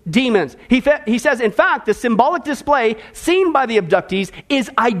 Demons. He says, in fact, the symbolic display seen by the abductees is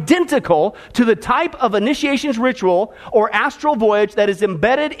identical to the type of initiations ritual or astral voyage that is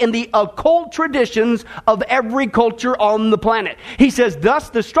embedded in the occult traditions of every culture on the planet. He says,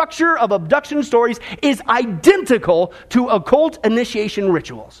 thus, the structure of abduction stories is identical to occult initiation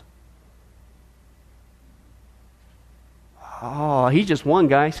rituals. Oh, he's just one,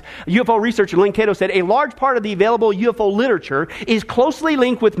 guys. UFO researcher Lynn Cato said, a large part of the available UFO literature is closely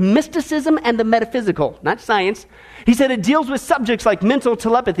linked with mysticism and the metaphysical, not science. He said it deals with subjects like mental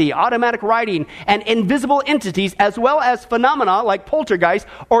telepathy, automatic writing, and invisible entities, as well as phenomena like poltergeist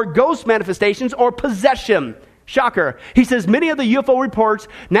or ghost manifestations or possession. Shocker. He says many of the UFO reports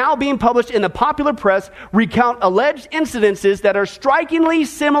now being published in the popular press recount alleged incidences that are strikingly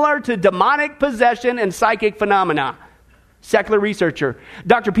similar to demonic possession and psychic phenomena. Secular researcher.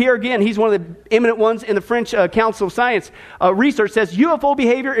 Dr. Pierre Guin, he's one of the eminent ones in the French Council of Science research, says UFO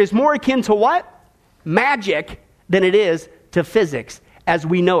behavior is more akin to what? Magic than it is to physics as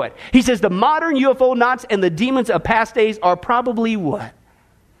we know it. He says the modern UFO knots and the demons of past days are probably what?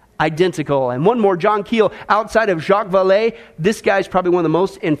 Identical. And one more, John Keel, outside of Jacques Vallée, this guy's probably one of the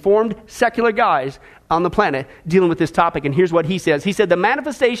most informed secular guys on the planet dealing with this topic. And here's what he says. He said, the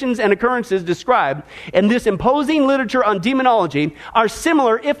manifestations and occurrences described in this imposing literature on demonology are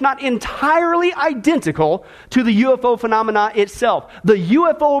similar, if not entirely identical, to the UFO phenomena itself. The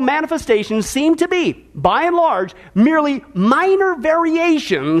UFO manifestations seem to be, by and large, merely minor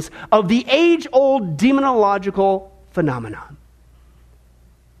variations of the age-old demonological phenomenon.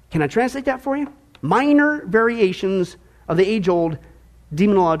 Can I translate that for you? Minor variations of the age-old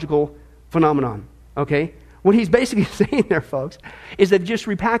demonological phenomenon. Okay? What he's basically saying there, folks, is they've just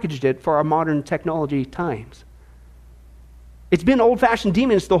repackaged it for our modern technology times. It's been old-fashioned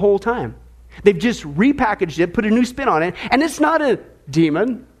demons the whole time. They've just repackaged it, put a new spin on it, and it's not a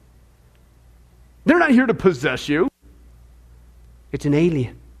demon. They're not here to possess you. It's an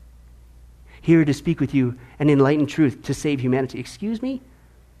alien. Here to speak with you and enlighten truth to save humanity. Excuse me?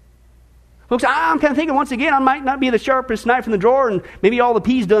 Folks, I'm kind of thinking, once again, I might not be the sharpest knife in the drawer, and maybe all the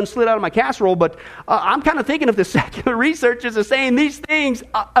peas done slid out of my casserole, but I'm kind of thinking if the secular researchers are saying these things,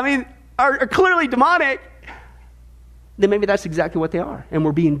 are clearly demonic, then maybe that's exactly what they are, and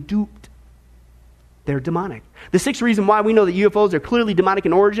we're being duped. They're demonic. The sixth reason why we know that UFOs are clearly demonic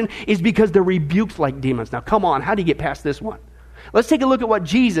in origin is because they're rebuked like demons. Now, come on, how do you get past this one? Let's take a look at what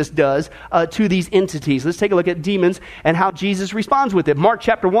Jesus does to these entities. Let's take a look at demons and how Jesus responds with it. Mark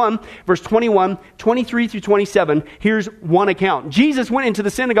chapter 1, verse 21, 23 through 27. Here's one account. Jesus went into the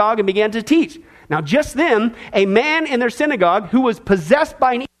synagogue and began to teach. Now just then, a man in their synagogue who was possessed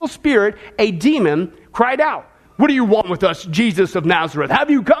by an evil spirit, a demon, cried out, "What do you want with us, Jesus of Nazareth? Have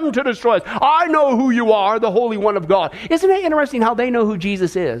you come to destroy us? I know who you are, the Holy One of God." Isn't it interesting how they know who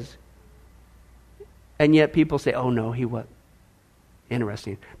Jesus is? And yet people say, oh no, he what?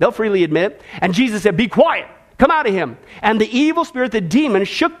 Interesting. They'll freely admit. And Jesus said, "Be quiet. Come out of him." And the evil spirit, the demon,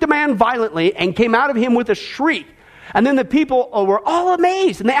 shook the man violently and came out of him with a shriek. And then the people were all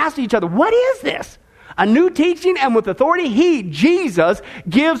amazed. And they asked each other, "What is this? A new teaching, and with authority he, Jesus,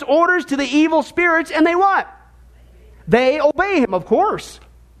 gives orders to the evil spirits." And they what? They obey him, of course.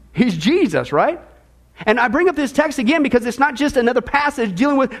 He's Jesus, right? And I bring up this text again because it's not just another passage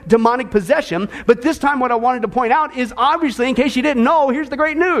dealing with demonic possession, but this time what I wanted to point out is, obviously, in case you didn't know, here's the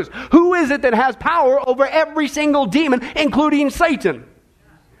great news. Who is it that has power over every single demon, including Satan?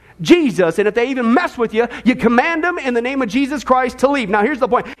 Jesus. And if they even mess with you, you command them in the name of Jesus Christ to leave. Now here's the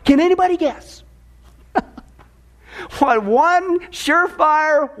point. Can anybody guess what one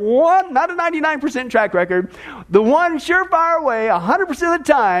surefire, not a 99% track record, the one surefire way 100% of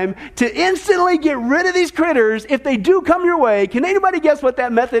the time to instantly get rid of these critters if they do come your way? Can anybody guess what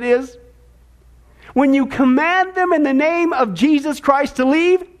that method is? When you command them in the name of Jesus Christ to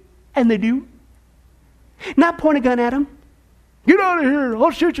leave, and they do. Not point a gun at them. "Get out of here,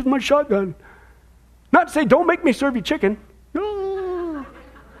 I'll shoot you with my shotgun." Not say, "Don't make me serve you chicken." No.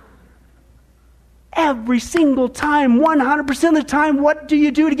 Every single time, 100% of the time, what do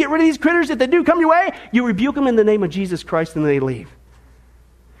you do to get rid of these critters? If they do come your way, you rebuke them in the name of Jesus Christ and they leave.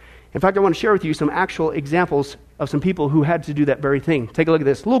 In fact, I want to share with you some actual examples of some people who had to do that very thing. Take a look at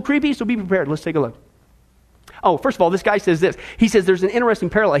this. A little creepy, so be prepared. Let's take a look. Oh, first of all, this guy says this. He says there's an interesting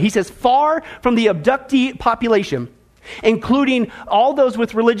parallel. He says, far from the abductee population, including all those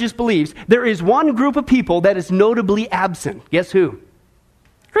with religious beliefs, there is one group of people that is notably absent. Guess who?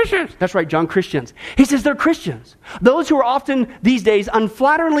 Christians. That's right, John, Christians. He says they're Christians. Those who are often these days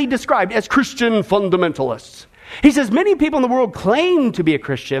unflatteringly described as Christian fundamentalists. He says many people in the world claim to be a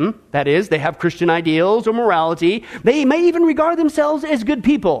Christian. That is, they have Christian ideals or morality. They may even regard themselves as good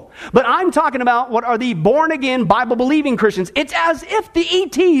people. But I'm talking about what are the born-again, Bible-believing Christians. It's as if the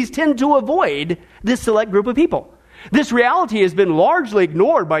ETs tend to avoid this select group of people. This reality has been largely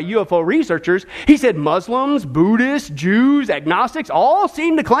ignored by UFO researchers. He said Muslims, Buddhists, Jews, agnostics all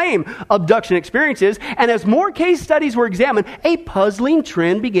seem to claim abduction experiences. And as more case studies were examined, a puzzling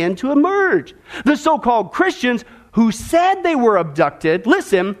trend began to emerge. The so-called Christians who said they were abducted,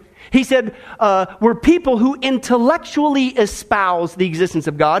 listen, he said, were people who intellectually espoused the existence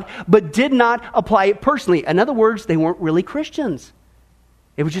of God, but did not apply it personally. In other words, they weren't really Christians.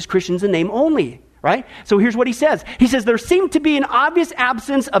 It was just Christians in name only. Right? So here's what he says. He says, there seemed to be an obvious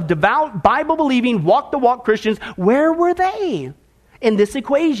absence of devout, Bible-believing, walk-the-walk Christians. Where were they in this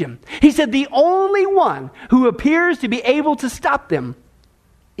equation? He said, the only one who appears to be able to stop them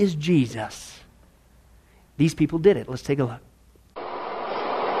is Jesus. These people did it. Let's take a look.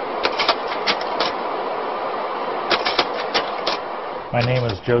 My name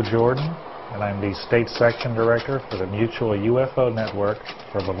is Joe Jordan, and I'm the State Section Director for the Mutual UFO Network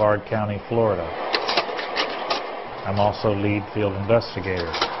for Brevard County, Florida. I'm also lead field investigator.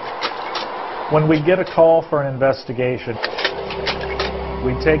 When we get a call for an investigation,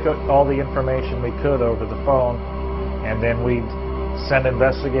 we take all the information we could over the phone, and then we'd send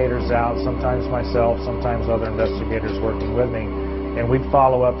investigators out, sometimes myself, sometimes other investigators working with me, and we'd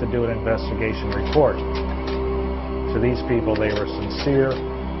follow up to do an investigation report. To these people, they were sincere,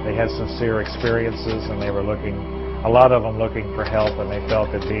 they had sincere experiences, and they were looking, a lot of them looking for help, and they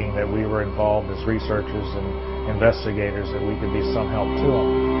felt that being that we were involved as researchers and investigators, that we could be some help to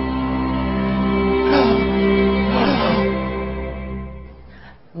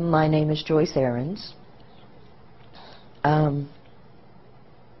them. My name is Joyce Ahrens. I'm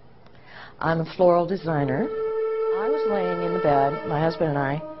a floral designer. I was laying in the bed, my husband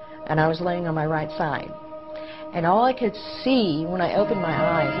and I was laying on my right side. And all I could see when I opened my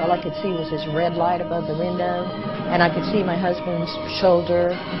eyes, all I could see was this red light above the window, and I could see my husband's shoulder,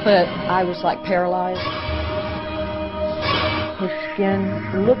 but I was like paralyzed. His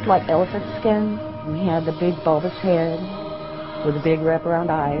skin looked like elephant skin. He had the big bulbous head with the big wraparound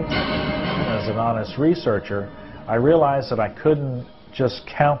eyes. As an honest researcher, I realized that I couldn't just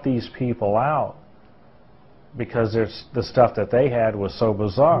count these people out, because the stuff that they had was so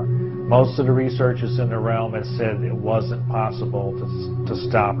bizarre. Most of the researchers in the realm had said it wasn't possible to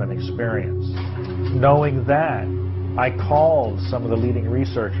stop an experience. Knowing that, I called some of the leading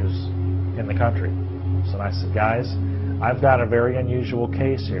researchers in the country. So I said, guys, I've got a very unusual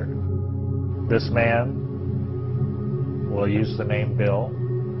case here. This man, we'll use the name Bill,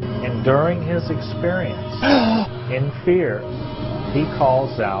 and during his experience, in fear, he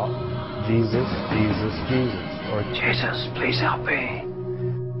calls out, Jesus, Jesus, Jesus, or Jesus, please help me.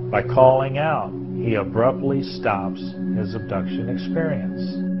 By calling out, he abruptly stops his abduction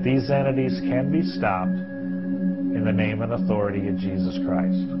experience. These entities can be stopped in the name and authority of Jesus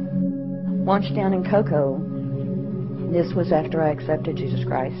Christ. Once down in Cocoa, this was after I accepted Jesus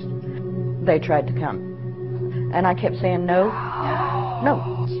Christ, they tried to come. And I kept saying, no,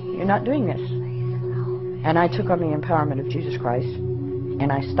 no, you're not doing this. And I took on the empowerment of Jesus Christ,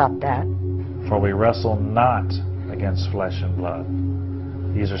 and I stopped that. For we wrestle not against flesh and blood.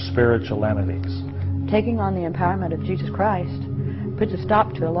 These are spiritual entities. Taking on the empowerment of Jesus Christ puts a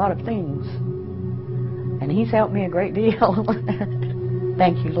stop to a lot of things. And He's helped me a great deal.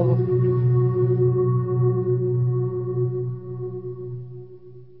 Thank you, Lord.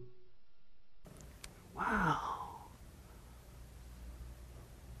 Wow.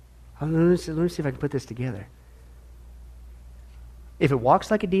 Let me see if I can put this together. If it walks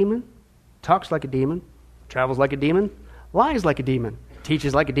like a demon, talks like a demon, travels like a demon, lies like a demon,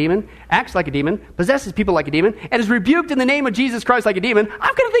 teaches like a demon, acts like a demon, possesses people like a demon, and is rebuked in the name of Jesus Christ like a demon,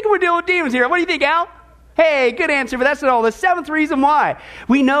 I'm going to think we're dealing with demons here. What do you think, Al? Hey, good answer, but that's not all. The seventh reason why.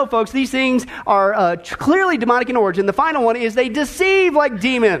 We know, folks, these things are clearly demonic in origin. The final one is they deceive like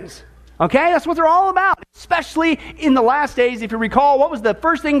demons. Okay, that's what they're all about, especially in the last days. If you recall, what was the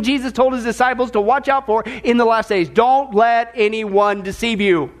first thing Jesus told his disciples to watch out for in the last days? Don't let anyone deceive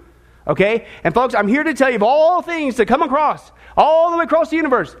you. Okay, and folks, I'm here to tell you of all things to come across, all the way across the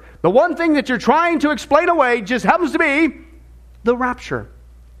universe, the one thing that you're trying to explain away just happens to be the rapture.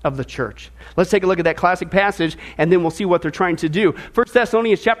 of the church. Let's take a look at that classic passage, and then we'll see what they're trying to do. 1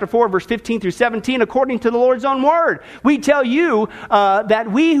 Thessalonians chapter 4, verse 15 through 17, according to the Lord's own word, we tell you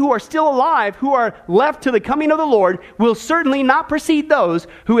that we who are still alive, who are left to the coming of the Lord, will certainly not precede those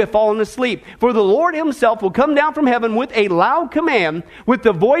who have fallen asleep. For the Lord himself will come down from heaven with a loud command, with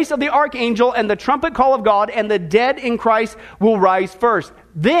the voice of the archangel and the trumpet call of God, and the dead in Christ will rise first.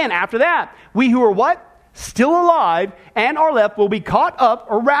 Then, after that, we who are what? Still alive and are left will be caught up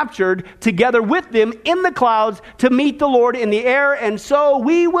or raptured together with them in the clouds to meet the Lord in the air, and so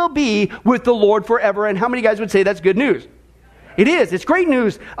we will be with the Lord forever. And how many guys would say that's good news? It is. It's great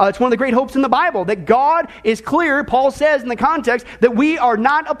news. It's one of the great hopes in the Bible that God is clear. Paul says in the context that we are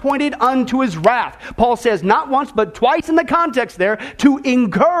not appointed unto his wrath. Paul says not once but twice in the context there to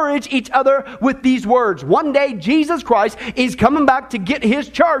encourage each other with these words. One day Jesus Christ is coming back to get his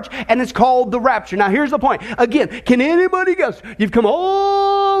church, and it's called the rapture. Now here's the point. Again, can anybody guess? You've come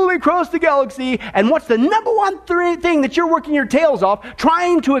all the way across the galaxy, and what's the number one thing that you're working your tails off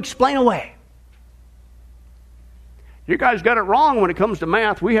trying to explain away? You guys got it wrong when it comes to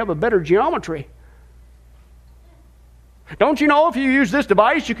math. We have a better geometry. Don't you know if you use this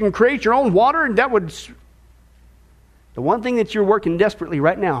device, you can create your own water, and that would... The one thing that you're working desperately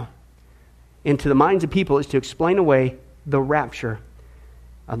right now into the minds of people is to explain away the rapture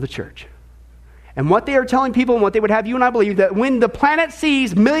of the church. And what they are telling people, and what they would have you and I believe, that when the planet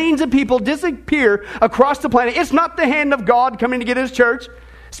sees millions of people disappear across the planet, it's not the hand of God coming to get his church,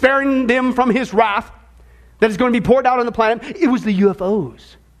 sparing them from his wrath that is going to be poured out on the planet. It was the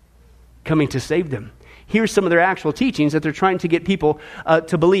UFOs coming to save them. Here's some of their actual teachings that they're trying to get people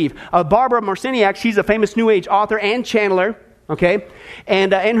to believe. Barbara Marciniak, she's a famous New Age author and channeler, okay?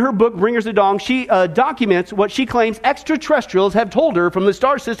 And in her book, Bringers of Dawn, she documents what she claims extraterrestrials have told her from the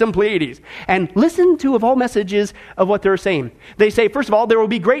star system Pleiades. And listen to, of all messages, of what they're saying. They say, first of all, there will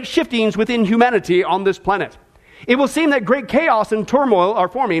be great shiftings within humanity on this planet. It will seem that great chaos and turmoil are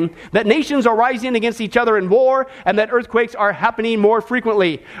forming, that nations are rising against each other in war, and that earthquakes are happening more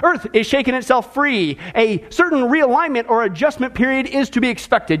frequently. Earth is shaking itself free. A certain realignment or adjustment period is to be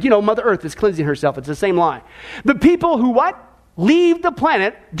expected. You know, Mother Earth is cleansing herself. It's the same lie. The people who what? Leave the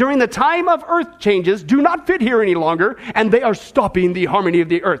planet during the time of earth changes do not fit here any longer, and they are stopping the harmony of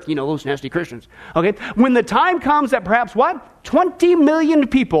the earth. You know, those nasty Christians. Okay? When the time comes that perhaps what? 20 million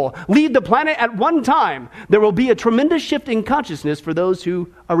people leave the planet at one time, there will be a tremendous shift in consciousness for those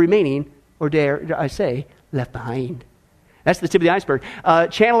who are remaining, or dare I say, left behind. That's the tip of the iceberg.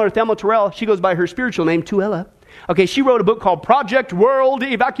 Channeler Thelma Terrell, she goes by her spiritual name, Tuella. Okay, she wrote a book called Project World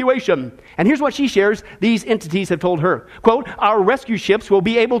Evacuation. And here's what she shares these entities have told her. Quote, our rescue ships will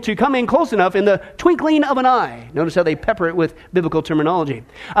be able to come in close enough in the twinkling of an eye. Notice how they pepper it with biblical terminology.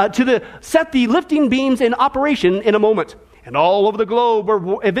 Set the lifting beams in operation in a moment. And all over the globe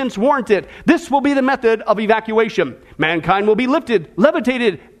where events warrant it, this will be the method of evacuation. Mankind will be lifted,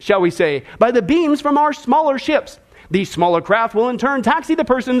 levitated, shall we say, by the beams from our smaller ships. These smaller craft will in turn taxi the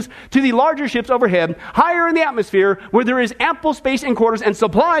persons to the larger ships overhead, higher in the atmosphere, where there is ample space and quarters and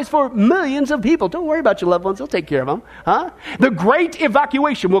supplies for millions of people. Don't worry about your loved ones. They'll take care of them. The great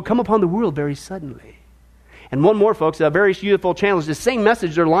evacuation will come upon the world very suddenly. And one more, folks, various UFO channels, the same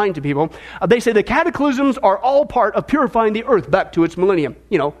message they're lying to people. They say the cataclysms are all part of purifying the earth back to its millennium.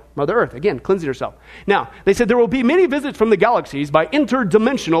 You know, Mother Earth, again, cleansing herself. Now, they said there will be many visits from the galaxies by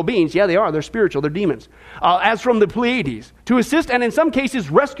interdimensional beings. Yeah, they are. They're spiritual. They're demons. As from the Pleiades, to assist and in some cases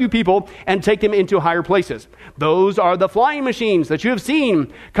rescue people and take them into higher places. Those are the flying machines that you have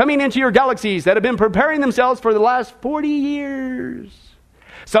seen coming into your galaxies that have been preparing themselves for the last 40 years.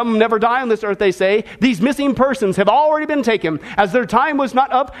 Some never die on this earth, they say. These missing persons have already been taken. As their time was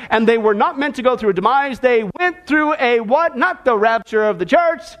not up and they were not meant to go through a demise, they went through a what? Not the rapture of the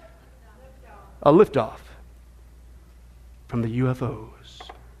church. A liftoff from the UFOs.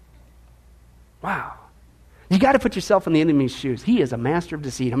 Wow. You got to put yourself in the enemy's shoes. He is a master of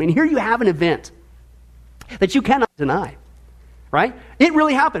deceit. I mean, here you have an event that you cannot deny. Right? It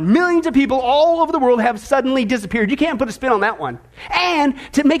really happened. Millions of people all over the world have suddenly disappeared. You can't put a spin on that one. And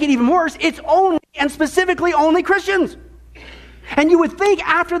to make it even worse, it's only and specifically only Christians. And you would think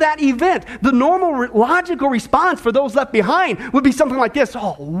after that event, the normal logical response for those left behind would be something like this.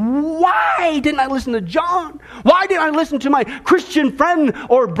 Oh, why didn't I listen to John? Why didn't I listen to my Christian friend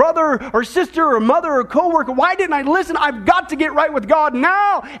or brother or sister or mother or coworker? Why didn't I listen? I've got to get right with God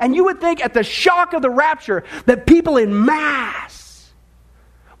now. And you would think at the shock of the rapture that people in mass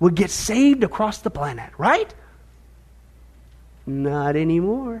would get saved across the planet, right? Not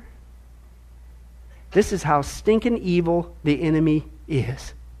anymore. This is how stinking evil the enemy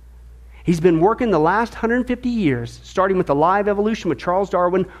is. He's been working the last 150 years, starting with the live evolution with Charles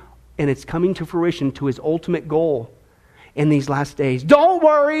Darwin, and it's coming to fruition to his ultimate goal in these last days. Don't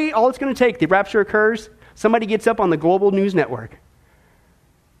worry, all it's going to take, the rapture occurs, somebody gets up on the global news network,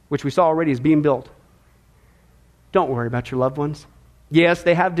 which we saw already is being built. Don't worry about your loved ones. Yes,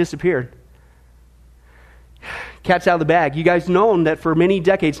 they have disappeared. Cat's out of the bag. You guys know that for many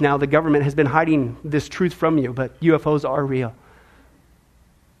decades now, the government has been hiding this truth from you, but UFOs are real.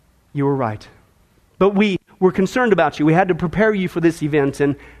 You were right. But we were concerned about you. We had to prepare you for this event,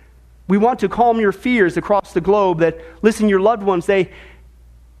 and we want to calm your fears across the globe that, listen, your loved ones, they're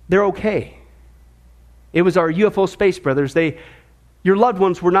okay. It was our UFO space brothers. Your loved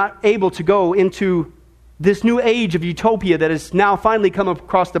ones were not able to go into this new age of utopia that has now finally come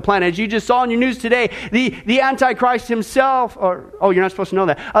across the planet. As you just saw in your news today, the Antichrist himself, you're not supposed to know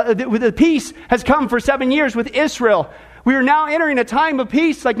that. The peace has come for 7 years with Israel. We are now entering a time of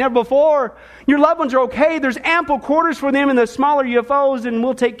peace like never before. Your loved ones are okay. There's ample quarters for them in the smaller UFOs, and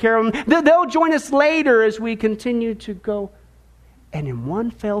we'll take care of them. They'll join us later as we continue to go. And in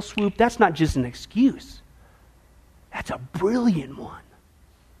one fell swoop, that's not just an excuse. That's a brilliant one.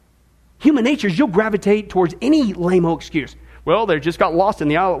 Human nature is you'll gravitate towards any lame-o excuse. Well, they just got lost in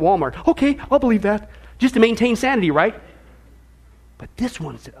the aisle at Walmart. Okay, I'll believe that. Just to maintain sanity, right? But this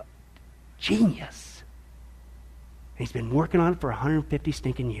one's a genius. He's been working on it for 150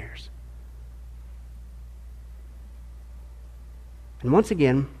 stinking years. And once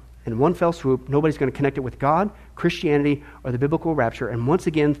again, in one fell swoop, nobody's going to connect it with God, Christianity, or the biblical rapture. And once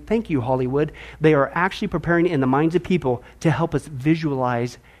again, thank you, Hollywood. They are actually preparing in the minds of people to help us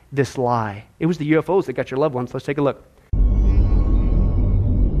visualize this lie. It was the UFOs that got your loved ones. Let's take a look.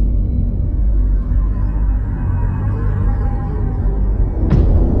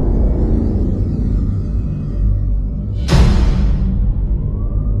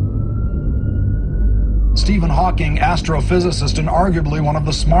 Stephen Hawking, astrophysicist and arguably one of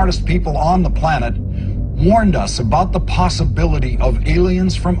the smartest people on the planet, warned us about the possibility of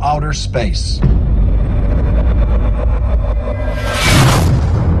aliens from outer space.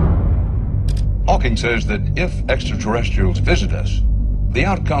 Hawking says that if extraterrestrials visit us, the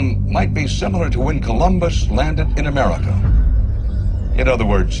outcome might be similar to when Columbus landed in America. In other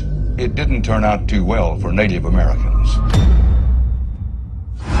words, it didn't turn out too well for Native Americans.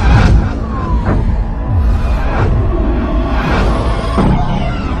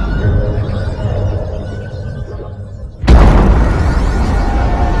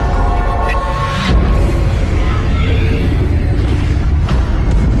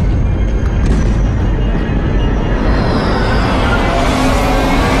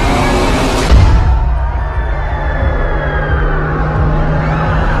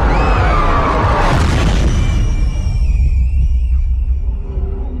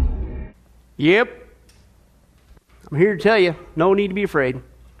 Yep. I'm here to tell you, no need to be afraid.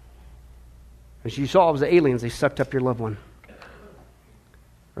 As you saw, it was the aliens. They sucked up your loved one.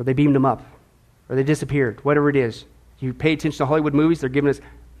 Or they beamed them up. Or they disappeared. Whatever it is. You pay attention to Hollywood movies, they're giving us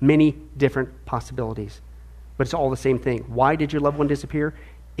many different possibilities. But it's all the same thing. Why did your loved one disappear?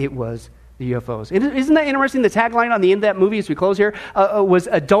 It was the UFOs. Isn't that interesting? The tagline on the end of that movie as we close here was,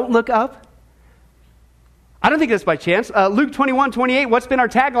 don't look up. I don't think that's by chance. Luke 21:28, what's been our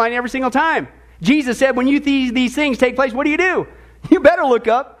tagline every single time? Jesus said, when these things take place, what do? You better look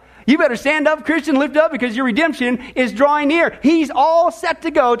up. You better stand up, Christian, lift up, because your redemption is drawing near. He's all set to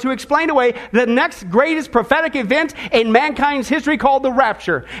go to explain away the next greatest prophetic event in mankind's history called the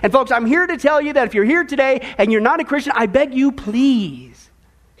rapture. And folks, I'm here to tell you that if you're here today and you're not a Christian, I beg you, please,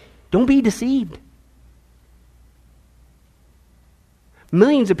 don't be deceived.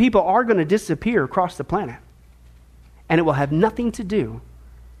 Millions of people are going to disappear across the planet. And it will have nothing to do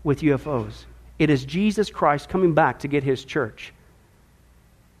with UFOs. It is Jesus Christ coming back to get his church.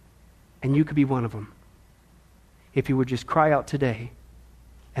 And you could be one of them. If you would just cry out today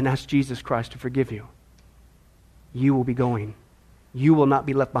and ask Jesus Christ to forgive you, you will be going. You will not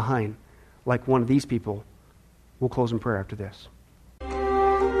be left behind like one of these people. We'll close in prayer after this.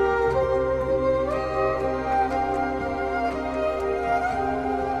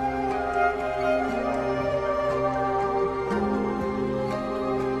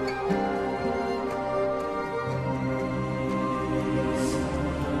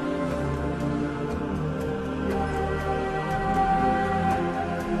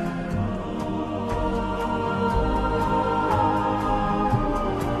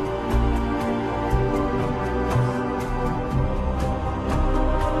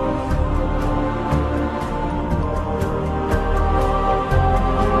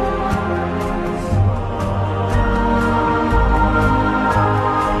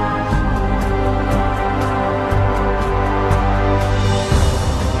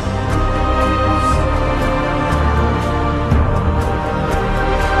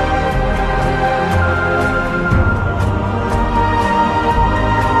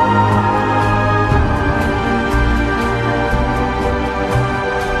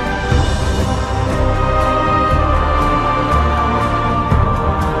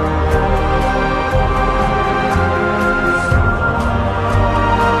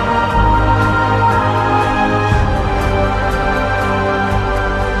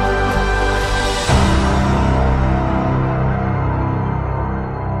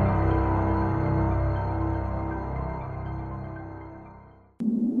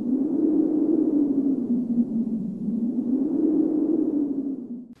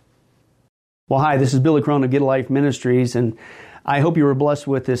 Well, hi, this is Billy Crone of Get a Life Ministries, and I hope you were blessed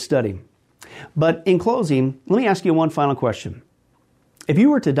with this study. But in closing, let me ask you one final question. If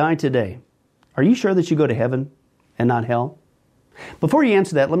you were to die today, are you sure that you go to heaven and not hell? Before you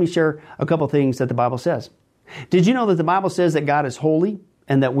answer that, let me share a couple things that the Bible says. Did you know that the Bible says that God is holy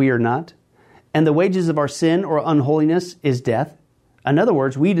and that we are not? And the wages of our sin or unholiness is death? In other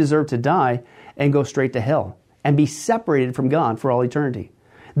words, we deserve to die and go straight to hell and be separated from God for all eternity.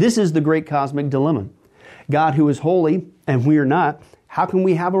 This is the great cosmic dilemma. God, who is holy and we are not, how can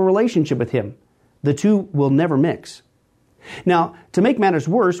we have a relationship with Him? The two will never mix. Now, to make matters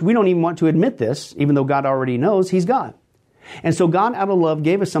worse, we don't even want to admit this, even though God already knows He's God. And so God, out of love,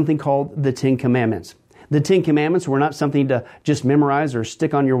 gave us something called the Ten Commandments. The Ten Commandments were not something to just memorize or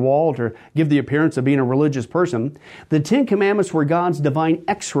stick on your wall to give the appearance of being a religious person. The Ten Commandments were God's divine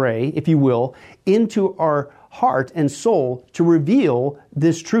X-ray, if you will, into our heart and soul to reveal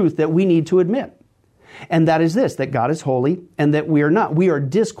this truth that we need to admit. And that is this, that God is holy and that we are not. We are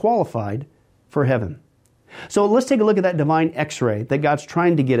disqualified for heaven. So let's take a look at that divine X-ray that God's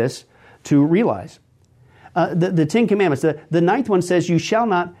trying to get us to realize. The Ten Commandments, the ninth one says, you shall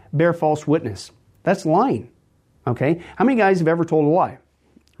not bear false witness. That's lying. Okay? How many guys have ever told a lie?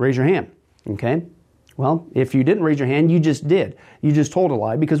 Raise your hand. Okay? Well, if you didn't raise your hand, you just did. You just told a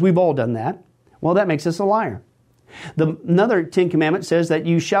lie because we've all done that. Well, that makes us a liar. Another Ten Commandment says that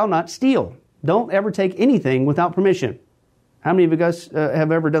you shall not steal. Don't ever take anything without permission. How many of you guys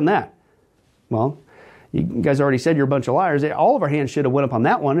have ever done that? Well, you guys already said you're a bunch of liars. All of our hands should have went up on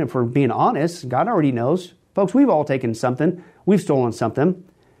that one. If we're being honest, God already knows. Folks, we've all taken something. We've stolen something,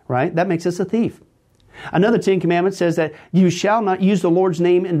 right? That makes us a thief. Another Ten Commandment says that you shall not use the Lord's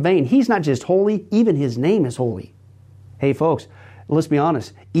name in vain. He's not just holy, even His name is holy. Hey, folks, let's be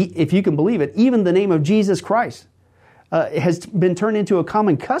honest. If you can believe it, even the name of Jesus Christ has been turned into a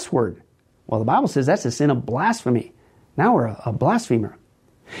common cuss word. Well, the Bible says that's a sin of blasphemy. Now we're a blasphemer.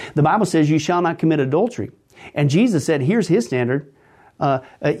 The Bible says you shall not commit adultery. And Jesus said, here's His standard.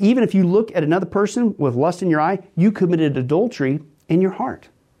 Even if you look at another person with lust in your eye, you committed adultery in your heart.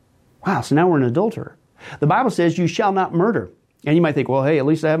 Wow, so now we're an adulterer. The Bible says you shall not murder. And you might think, well, hey, at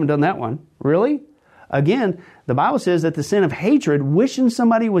least I haven't done that one. Really? Again, the Bible says that the sin of hatred, wishing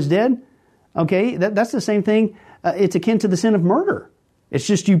somebody was dead, okay, that's the same thing. It's akin to the sin of murder. It's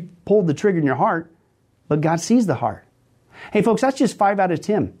just you pulled the trigger in your heart, but God sees the heart. Hey, folks, that's just 5 out of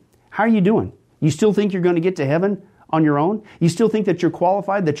 10. How are you doing? You still think you're going to get to heaven on your own? You still think that you're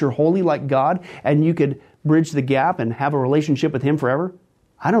qualified, that you're holy like God, and you could bridge the gap and have a relationship with Him forever?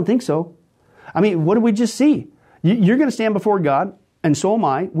 I don't think so. I mean, what did we just see? You're going to stand before God, and so am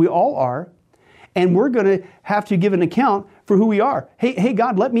I. We all are. And we're going to have to give an account for who we are. Hey,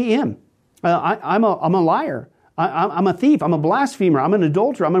 God, let me in. I'm a liar. I'm a thief. I'm a blasphemer. I'm an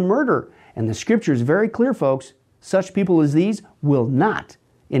adulterer. I'm a murderer. And the Scripture is very clear, folks. Such people as these will not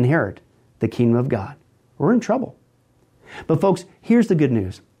inherit the kingdom of God. We're in trouble. But folks, here's the good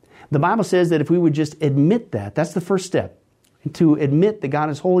news. The Bible says that if we would just admit that, that's the first step. To admit that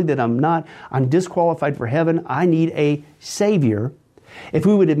God is holy, that I'm not, I'm disqualified for heaven, I need a Savior. If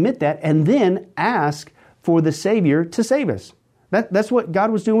we would admit that and then ask for the Savior to save us. That's what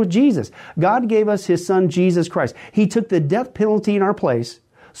God was doing with Jesus. God gave us His Son, Jesus Christ. He took the death penalty in our place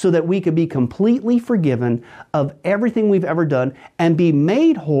so that we could be completely forgiven of everything we've ever done and be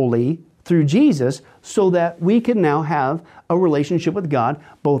made holy through Jesus so that we can now have a relationship with God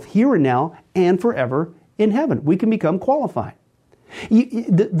both here and now and forever in heaven. We can become qualified.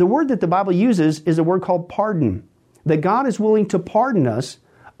 The word that the Bible uses is a word called pardon. That God is willing to pardon us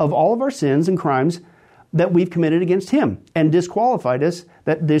of all of our sins and crimes that we've committed against Him and disqualified us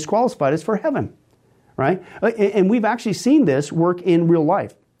for heaven. Right? And we've actually seen this work in real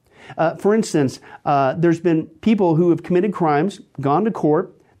life. For instance, there's been people who have committed crimes, gone to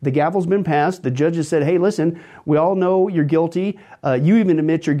court, the gavel's been passed, the judge has said, hey, listen, we all know you're guilty, you even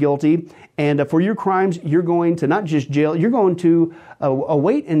admit you're guilty, and for your crimes, you're going to not just jail, you're going to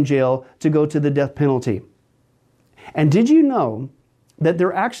await in jail to go to the death penalty. And did you know that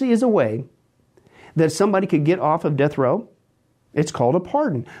there actually is a way that somebody could get off of death row? It's called a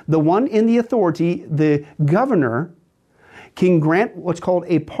pardon. The one in the authority, the governor, can grant what's called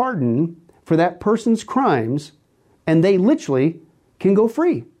a pardon for that person's crimes, and they literally can go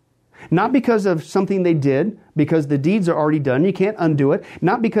free. Not because of something they did, because the deeds are already done, you can't undo it.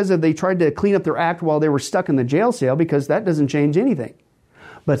 Not because they tried to clean up their act while they were stuck in the jail cell, because that doesn't change anything.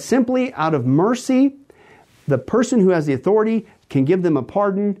 But simply out of mercy, the person who has the authority can give them a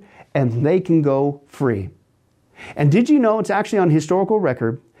pardon and they can go free. And did you know it's actually on historical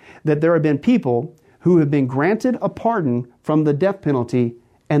record that there have been people who have been granted a pardon from the death penalty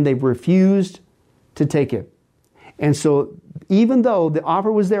and they've refused to take it. And so even though the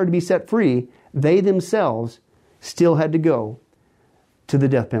offer was there to be set free, they themselves still had to go to the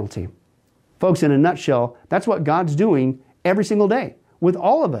death penalty. Folks, in a nutshell, that's what God's doing every single day with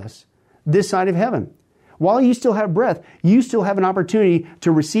all of us this side of heaven. While you still have breath, you still have an opportunity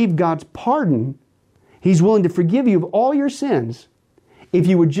to receive God's pardon. He's willing to forgive you of all your sins if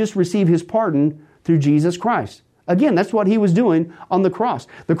you would just receive His pardon through Jesus Christ. Again, that's what He was doing on the cross.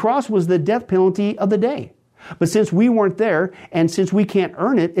 The cross was the death penalty of the day. But since we weren't there, and since we can't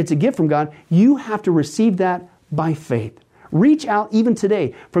earn it, it's a gift from God, you have to receive that by faith. Reach out even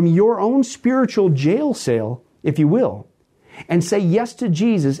today from your own spiritual jail cell, if you will, and say yes to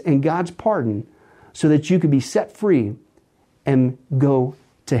Jesus and God's pardon so that you can be set free and go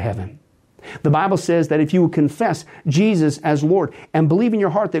to heaven. The Bible says that if you will confess Jesus as Lord and believe in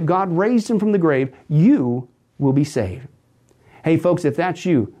your heart that God raised Him from the grave, you will be saved. Hey folks, if that's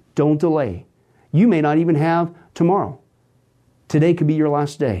you, don't delay. You may not even have tomorrow. Today could be your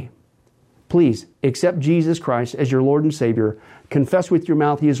last day. Please accept Jesus Christ as your Lord and Savior. Confess with your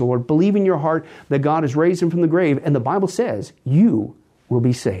mouth He is Lord. Believe in your heart that God has raised Him from the grave. And the Bible says you will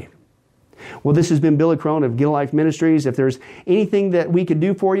be saved. Well, this has been Billy Crone of Get a Life Ministries. If there's anything that we could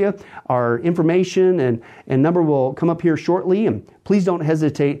do for you, our information and number will come up here shortly. And please don't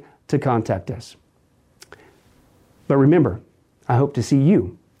hesitate to contact us. But remember, I hope to see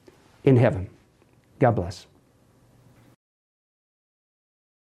you in heaven. God bless.